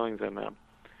mercury fillings in them.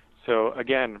 So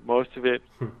again, most of it,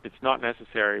 it's not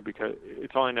necessary because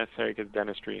it's only necessary because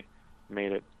dentistry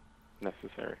made it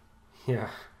necessary. Yeah.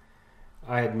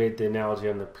 I had made the analogy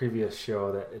on the previous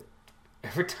show that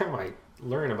every time I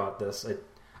learn about this,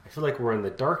 I feel like we're in the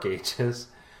dark ages,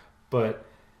 but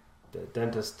the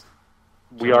dentist...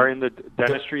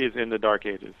 Dentistry is in the dark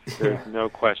ages. There's no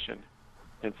question.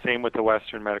 And same with the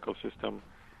Western medical system.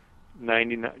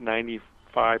 95%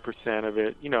 of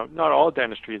it, not all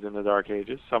dentistry is in the dark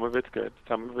ages. Some of it's good.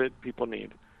 Some of it people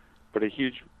need. But a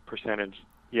huge percentage,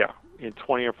 in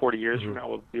 20 or 40 years from now,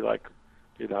 we'll be like,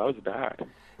 dude, that was bad.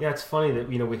 Yeah, it's funny that,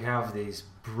 we have these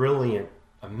brilliant,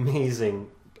 amazing,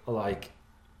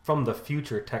 from the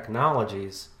future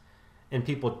technologies, and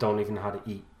people don't even know how to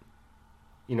eat.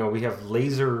 We have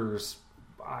lasers,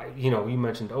 you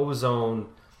mentioned ozone.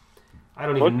 I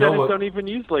don't even know Most dentists don't even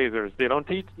use lasers. They don't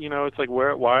teach, it's like,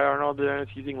 why aren't all the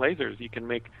dentists using lasers? You can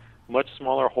make much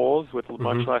smaller holes with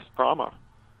much less trauma.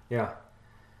 Yeah.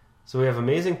 So we have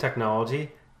amazing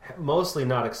technology, mostly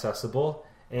not accessible,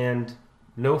 and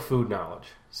no food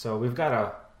knowledge. So we've got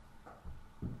to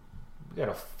we got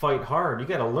to fight hard. You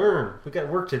got to learn. We got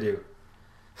work to do.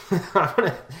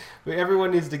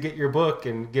 Everyone needs to get your book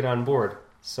and get on board.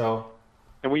 So,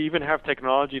 and we even have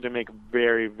technology to make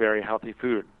very, very healthy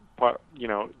food. You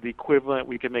know, the equivalent,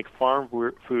 we can make farm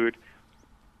food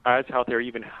as healthy or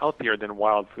even healthier than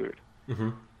wild food. Mm-hmm.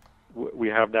 We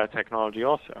have that technology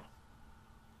also.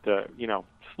 The, you know,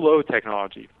 slow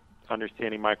technology,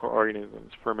 understanding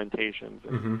microorganisms, fermentations,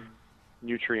 and mm-hmm.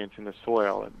 nutrients in the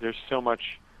soil. And there's so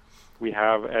much. We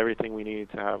have everything we need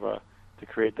to have to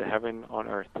create the heaven on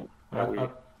earth that we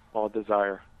all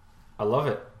desire. I love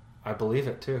it. I believe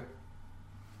it too.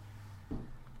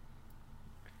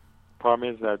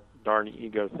 Problem is that darn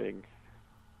ego thing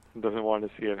doesn't want to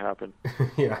see it happen.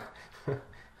 Yeah.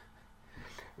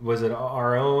 Was it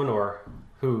our own or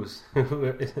whose?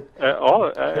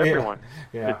 Everyone.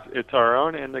 Yeah. It's our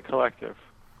own and the collective.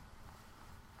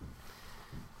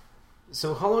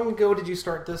 So how long ago did you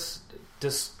start this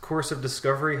course of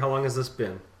discovery? How long has this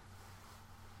been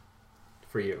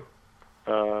for you?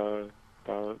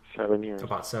 About 7 years.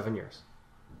 About 7 years.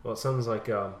 Well, it sounds like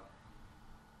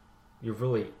you've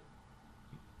really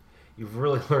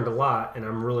learned a lot, and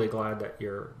I'm really glad that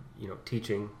you're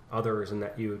teaching others and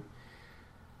that you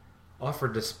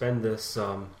offered to spend this.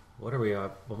 What are we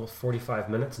almost 45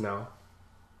 minutes now?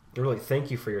 I really thank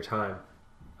you for your time.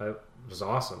 It was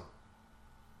awesome.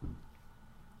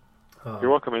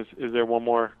 You're welcome. Is there one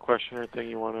more question or thing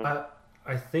you want to?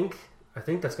 I think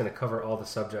that's going to cover all the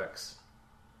subjects.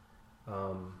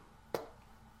 I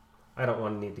don't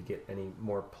want to need to get any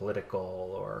more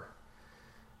political or.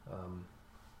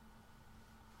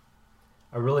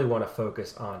 I really want to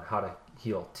focus on how to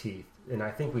heal teeth, and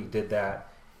I think we did that.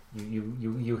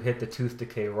 You hit the tooth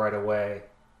decay right away.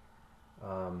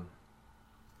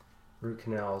 Root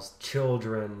canals,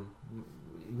 children.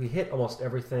 We hit almost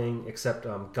everything except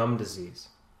gum disease,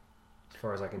 as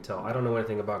far as I can tell. I don't know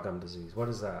anything about gum disease. What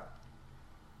is that?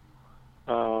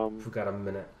 We've got a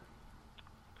minute.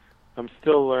 I'm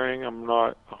still learning. I'm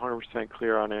not 100%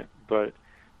 clear on it, but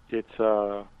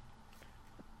it's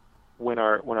when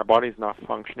our body's not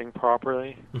functioning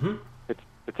properly. Mm-hmm.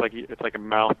 It's like a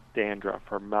mouth dandruff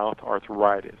or mouth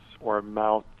arthritis or a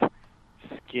mouth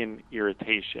skin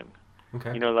irritation.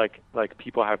 Okay. You know, like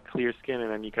people have clear skin, and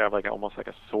then you can have almost like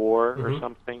a sore mm-hmm. or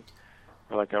something,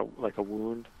 or like a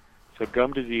wound. So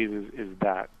gum disease is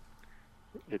that.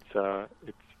 It's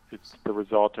the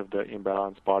result of the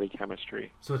imbalanced body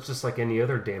chemistry. So it's just like any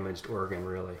other damaged organ,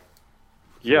 really.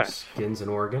 So yes. Skin's an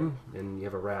organ, and you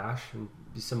have a rash, and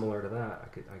be similar to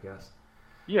that, I guess.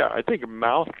 Yeah, I think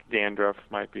mouth dandruff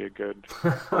might be a good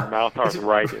mouth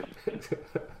arthritis.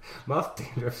 Mouth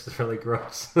dandruff is really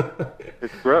gross.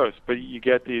 It's gross, but you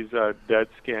get these dead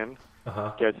skin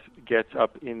uh-huh. gets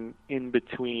up in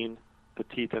between the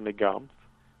teeth and the gums.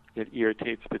 It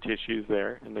irritates the tissues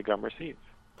there, and the gum recedes.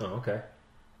 Oh, okay.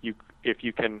 If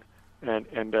you can,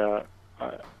 and I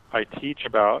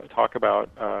talk about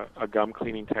a gum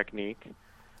cleaning technique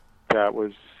that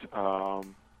was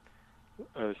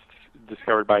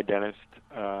discovered by a dentist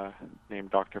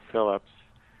named Dr. Phillips,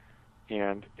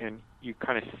 and you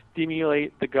kind of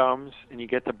stimulate the gums, and you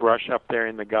get the brush up there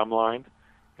in the gum line,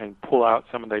 and pull out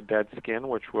some of the dead skin,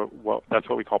 that's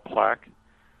what we call plaque.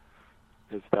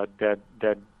 Is that dead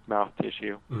mouth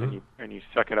tissue, mm-hmm. and you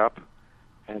suck it up,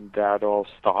 and that'll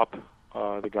stop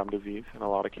the gum disease in a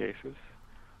lot of cases.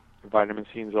 Vitamin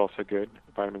C is also good.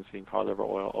 Vitamin C and cod liver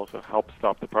oil also help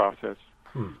stop the process.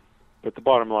 But the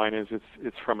bottom line is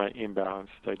it's from an imbalanced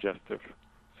digestive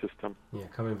system. Yeah,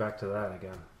 coming back to that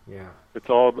again. Yeah.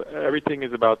 Everything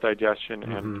is about digestion,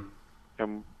 mm-hmm.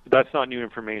 and that's not new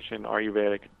information.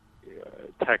 Ayurvedic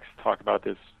texts talk about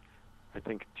this. I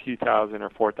think 2,000 or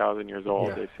 4,000 years old.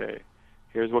 Yeah. They say,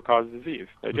 here's what causes disease: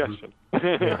 digestion,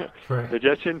 mm-hmm. Yeah, right.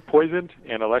 digestion, poison,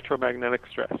 and electromagnetic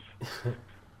stress.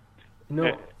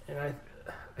 And I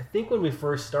think when we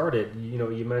first started,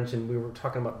 you mentioned we were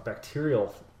talking about the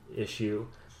bacterial issue.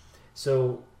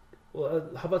 So,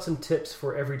 how about some tips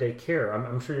for everyday care?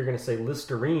 I'm sure you're going to say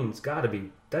Listerine's got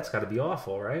to be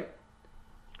awful, right?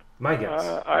 My guess.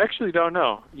 I actually don't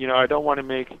know. I don't want to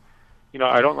make.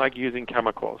 I don't like using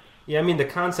chemicals. Yeah, I mean the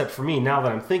concept for me now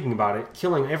that I'm thinking about it,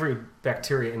 killing every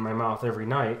bacteria in my mouth every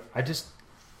night.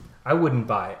 I wouldn't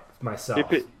buy it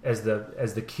myself as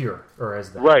the cure or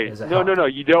as the right. As a no, help. no.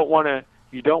 You don't want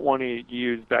to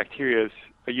use bacteria.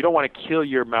 You don't want to kill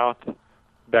your mouth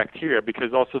bacteria,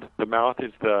 because also the mouth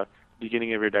is the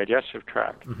beginning of your digestive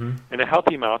tract. Mm-hmm. And a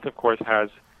healthy mouth, of course, has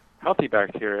healthy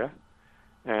bacteria,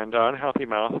 and an unhealthy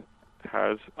mouth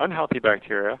has unhealthy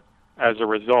bacteria as a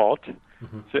result.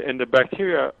 Mm-hmm. So, and the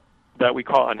bacteria that we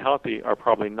call unhealthy are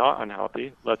probably not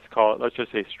unhealthy. Let's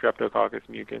just say Streptococcus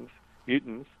mutans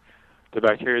mutans, the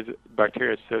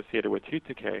bacteria associated with tooth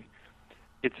decay,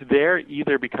 it's there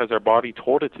either because our body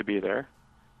told it to be there,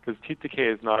 because tooth decay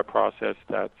is not a process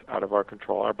that's out of our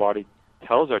control. Our body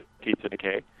tells our teeth to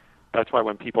decay. That's why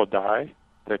when people die,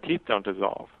 their teeth don't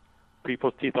dissolve.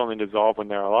 People's teeth only dissolve when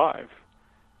they're alive,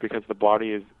 because the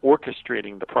body is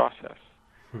orchestrating the process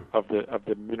of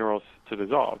the minerals to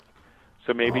dissolve.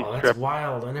 So maybe that's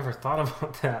wild. I never thought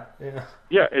about that. Yeah.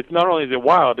 Yeah, it's not only is it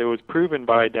wild, it was proven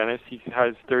by a dentist. He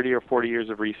has 30 or 40 years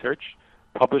of research,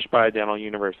 published by a dental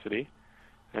university.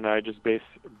 And I just the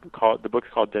book's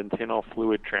called Dentinal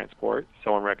Fluid Transport.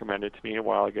 Someone recommended it to me a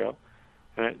while ago.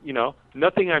 And,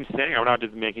 nothing I'm saying, I'm not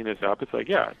just making this up. It's like,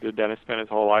 yeah, the dentist spent his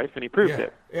whole life and he proved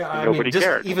it. Yeah, I mean, nobody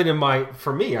cared. Even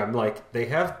for me, I'm like, they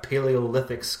have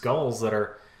Paleolithic skulls that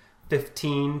are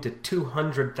 15 to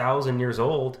 200,000 years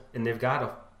old, and they've got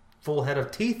a full head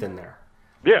of teeth in there.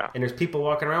 Yeah. And there's people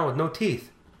walking around with no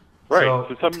teeth. Right.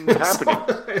 So something's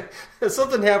happening.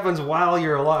 Something happens while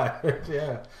you're alive.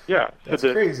 Yeah. Yeah. That's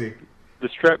crazy. The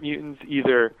strep mutants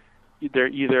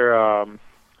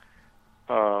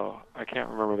I can't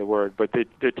remember the word, but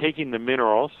they're taking the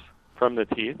minerals from the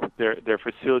teeth. They're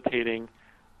facilitating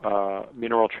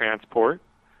mineral transport,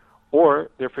 or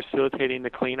they're facilitating the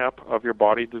cleanup of your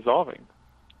body dissolving.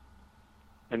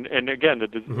 And again, the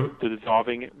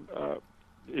dissolving,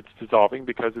 it's dissolving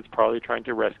because it's probably trying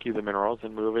to rescue the minerals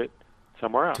and move it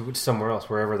somewhere else. Somewhere else,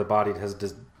 wherever the body has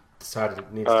decided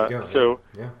it needs to go. So,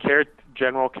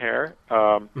 general care.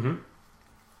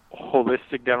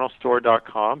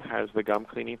 HolisticDentalStore.com has the gum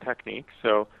cleaning technique.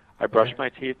 So I brush my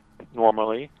teeth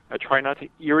normally. I try not to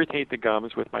irritate the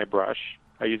gums with my brush.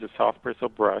 I use a soft bristle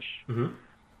brush.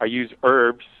 I use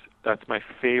herbs. That's my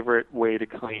favorite way to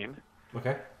clean.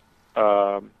 Okay.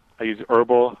 I use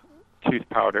herbal tooth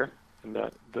powder, and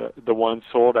the one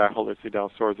sold at Holistic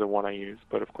Dental Store is the one I use.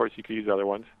 But of course, you could use other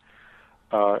ones.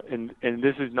 And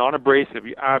this is non-abrasive.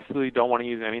 You absolutely don't want to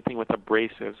use anything with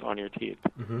abrasives on your teeth.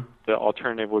 The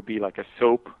alternative would be like a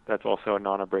soap. That's also a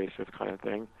non-abrasive kind of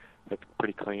thing. That's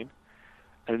pretty clean.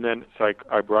 And then, so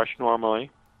I brush normally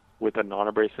with a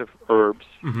non-abrasive herbs.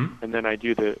 And then I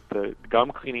do the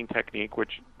gum cleaning technique,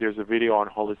 which there's a video on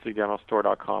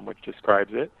HolisticDentalStore.com which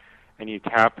describes it. And you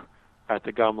tap at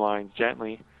the gum lines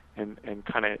gently and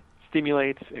kind of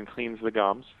stimulates and cleans the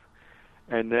gums.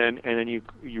 And then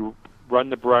you run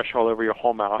the brush all over your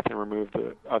whole mouth and remove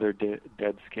the other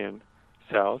dead skin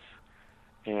cells,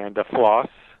 and a floss.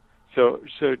 So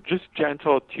just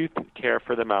gentle tooth care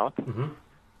for the mouth.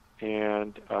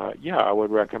 And I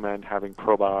would recommend having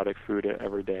probiotic food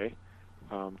every day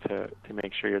to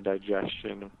make sure your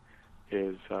digestion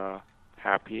is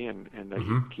happy and that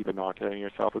you keep inoculating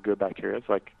yourself with good bacteria,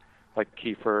 like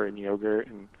kefir and yogurt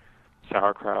and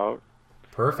sauerkraut.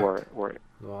 Perfect.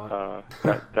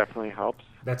 That definitely helps.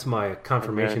 That's my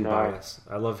confirmation bias.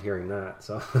 I love hearing that.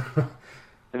 So.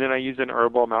 And then I use an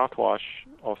herbal mouthwash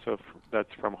also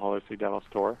that's from Holistic Dental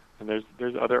Store. And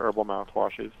there's other herbal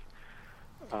mouthwashes.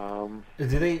 Do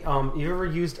they? You ever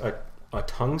used a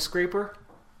tongue scraper?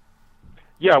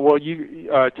 Yeah. Well,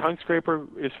 tongue scraper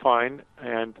is fine,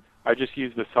 and I just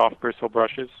use the soft bristle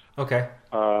brushes. Okay.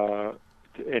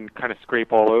 And kind of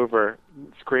scrape all over.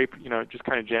 Just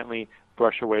kind of gently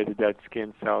brush away the dead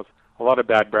skin cells. A lot of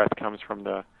bad breath comes from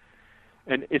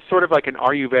and it's sort of like an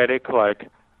Ayurvedic,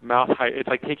 mouth hygiene. It's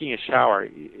like taking a shower.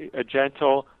 A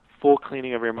gentle, full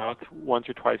cleaning of your mouth once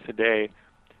or twice a day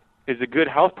is a good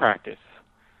health practice.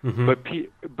 But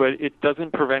it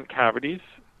doesn't prevent cavities.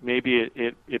 Maybe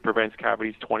it prevents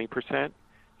cavities 20%.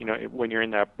 When you're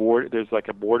in that there's like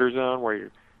a border zone where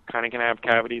you're kind of going to have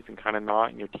cavities and kind of not,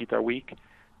 and your teeth are weak,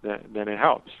 then it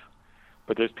helps.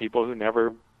 But there's people who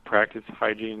never practice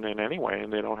hygiene in any way,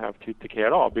 and they don't have tooth decay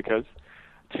at all because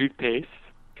toothpaste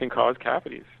can cause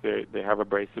cavities. They have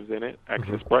abrasives in it.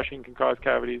 Excess brushing can cause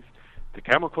cavities. The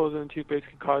chemicals in the toothpaste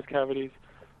can cause cavities.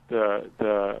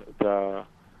 The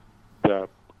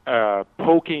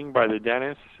poking by the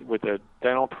dentist with a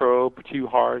dental probe too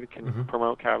hard can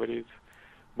promote cavities.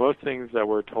 Most things that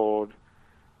we're told,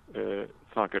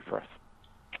 it's not good for us.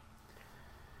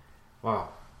 Wow.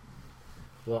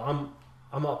 Well,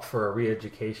 I'm up for a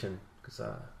re-education because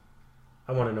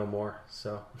I want to know more.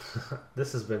 So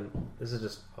this is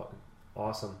just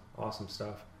awesome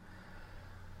stuff.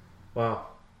 Wow.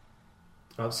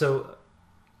 So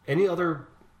any other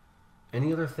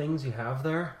things you have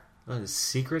there?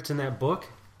 Secrets in that book?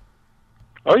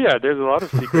 Oh yeah, there's a lot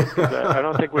of secrets. I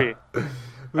don't think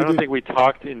we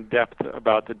talked in depth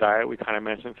about the diet. We kind of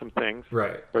mentioned some things,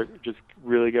 right? But just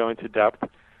really go into depth.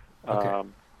 Okay.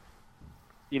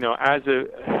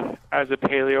 As a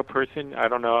paleo person, I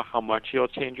don't know how much you'll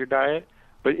change your diet,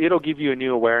 but it'll give you a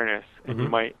new awareness, and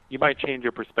Mm-hmm. you might change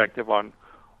your perspective on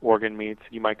organ meats.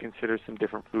 You might consider some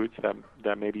different foods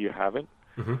that maybe you haven't.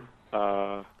 Mm-hmm.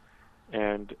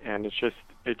 And it's just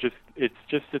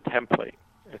a template.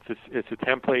 It's a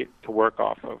template to work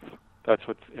off of. That's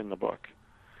what's in the book.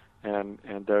 And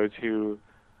those who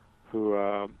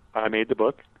I made the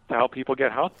book to help people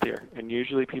get healthier. And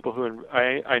usually people who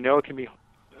I know it can be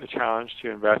a challenge to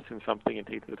invest in something and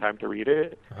take the time to read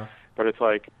it, Uh-huh. but it's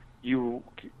like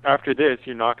after this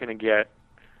you're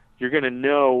going to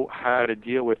know how to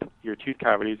deal with your tooth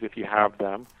cavities if you have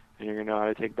them, and you're going to know how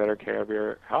to take better care of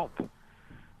your health.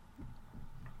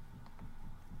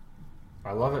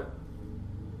 I love it.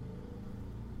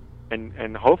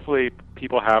 And hopefully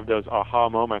people have those aha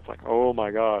moments, like, oh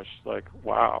my gosh, like,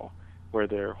 wow, where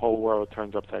their whole world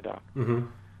turns upside down. Mm-hmm.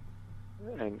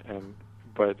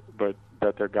 But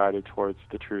that they're guided towards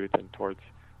the truth and towards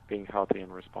being healthy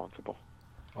and responsible.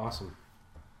 Awesome.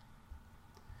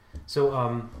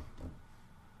 So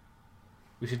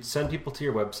we should send people to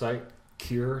your website,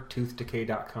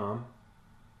 curetooth-decay.com.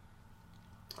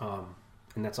 And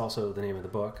that's also the name of the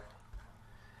book.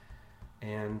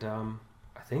 And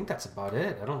I think that's about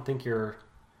it. I don't think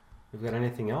we've got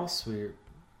anything else to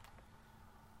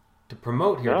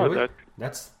promote here, No, do we?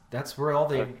 That's where all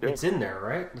it's in there,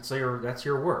 right? That's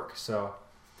your work. So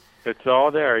it's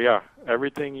all there, yeah.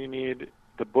 Everything you need.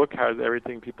 The book has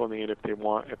everything people need if they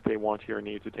want to or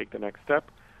need to take the next step.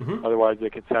 Mm-hmm. Otherwise, they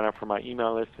can sign up for my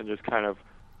email list and just kind of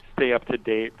stay up to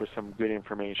date with some good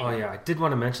information. Oh yeah, I did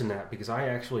want to mention that because I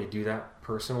actually do that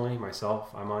personally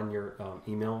myself. I'm on your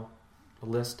email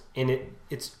list, and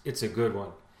it's a good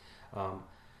one.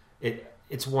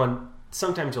 It's one.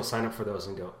 Sometimes you'll sign up for those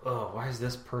and go, oh, why is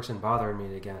this person bothering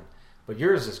me again? But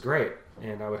yours is great,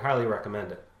 and I would highly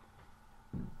recommend it.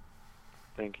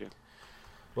 Thank you.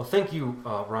 Well, thank you,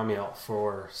 Ramiel,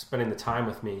 for spending the time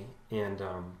with me, and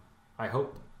I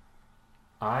hope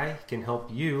I can help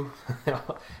you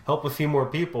help a few more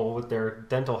people with their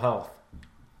dental health.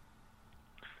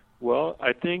 Well,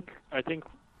 I think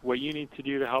what you need to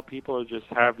do to help people is just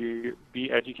have you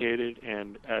be educated,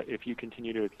 and if you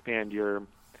continue to expand your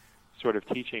sort of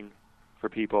teaching for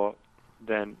people,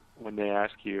 then when they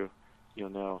ask you, you'll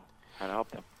know how to help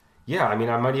them. Yeah, I mean,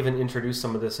 I might even introduce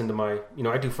some of this into my,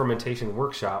 I do fermentation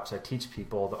workshops. I teach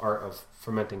people the art of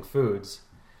fermenting foods,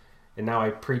 and now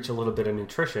I preach a little bit of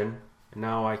nutrition, and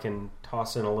now I can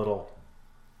toss in a little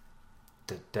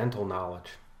dental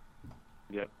knowledge.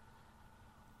 Yeah.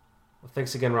 Well,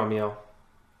 thanks again, Ramiel.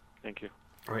 Thank you.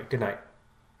 All right, good night.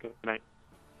 Good night.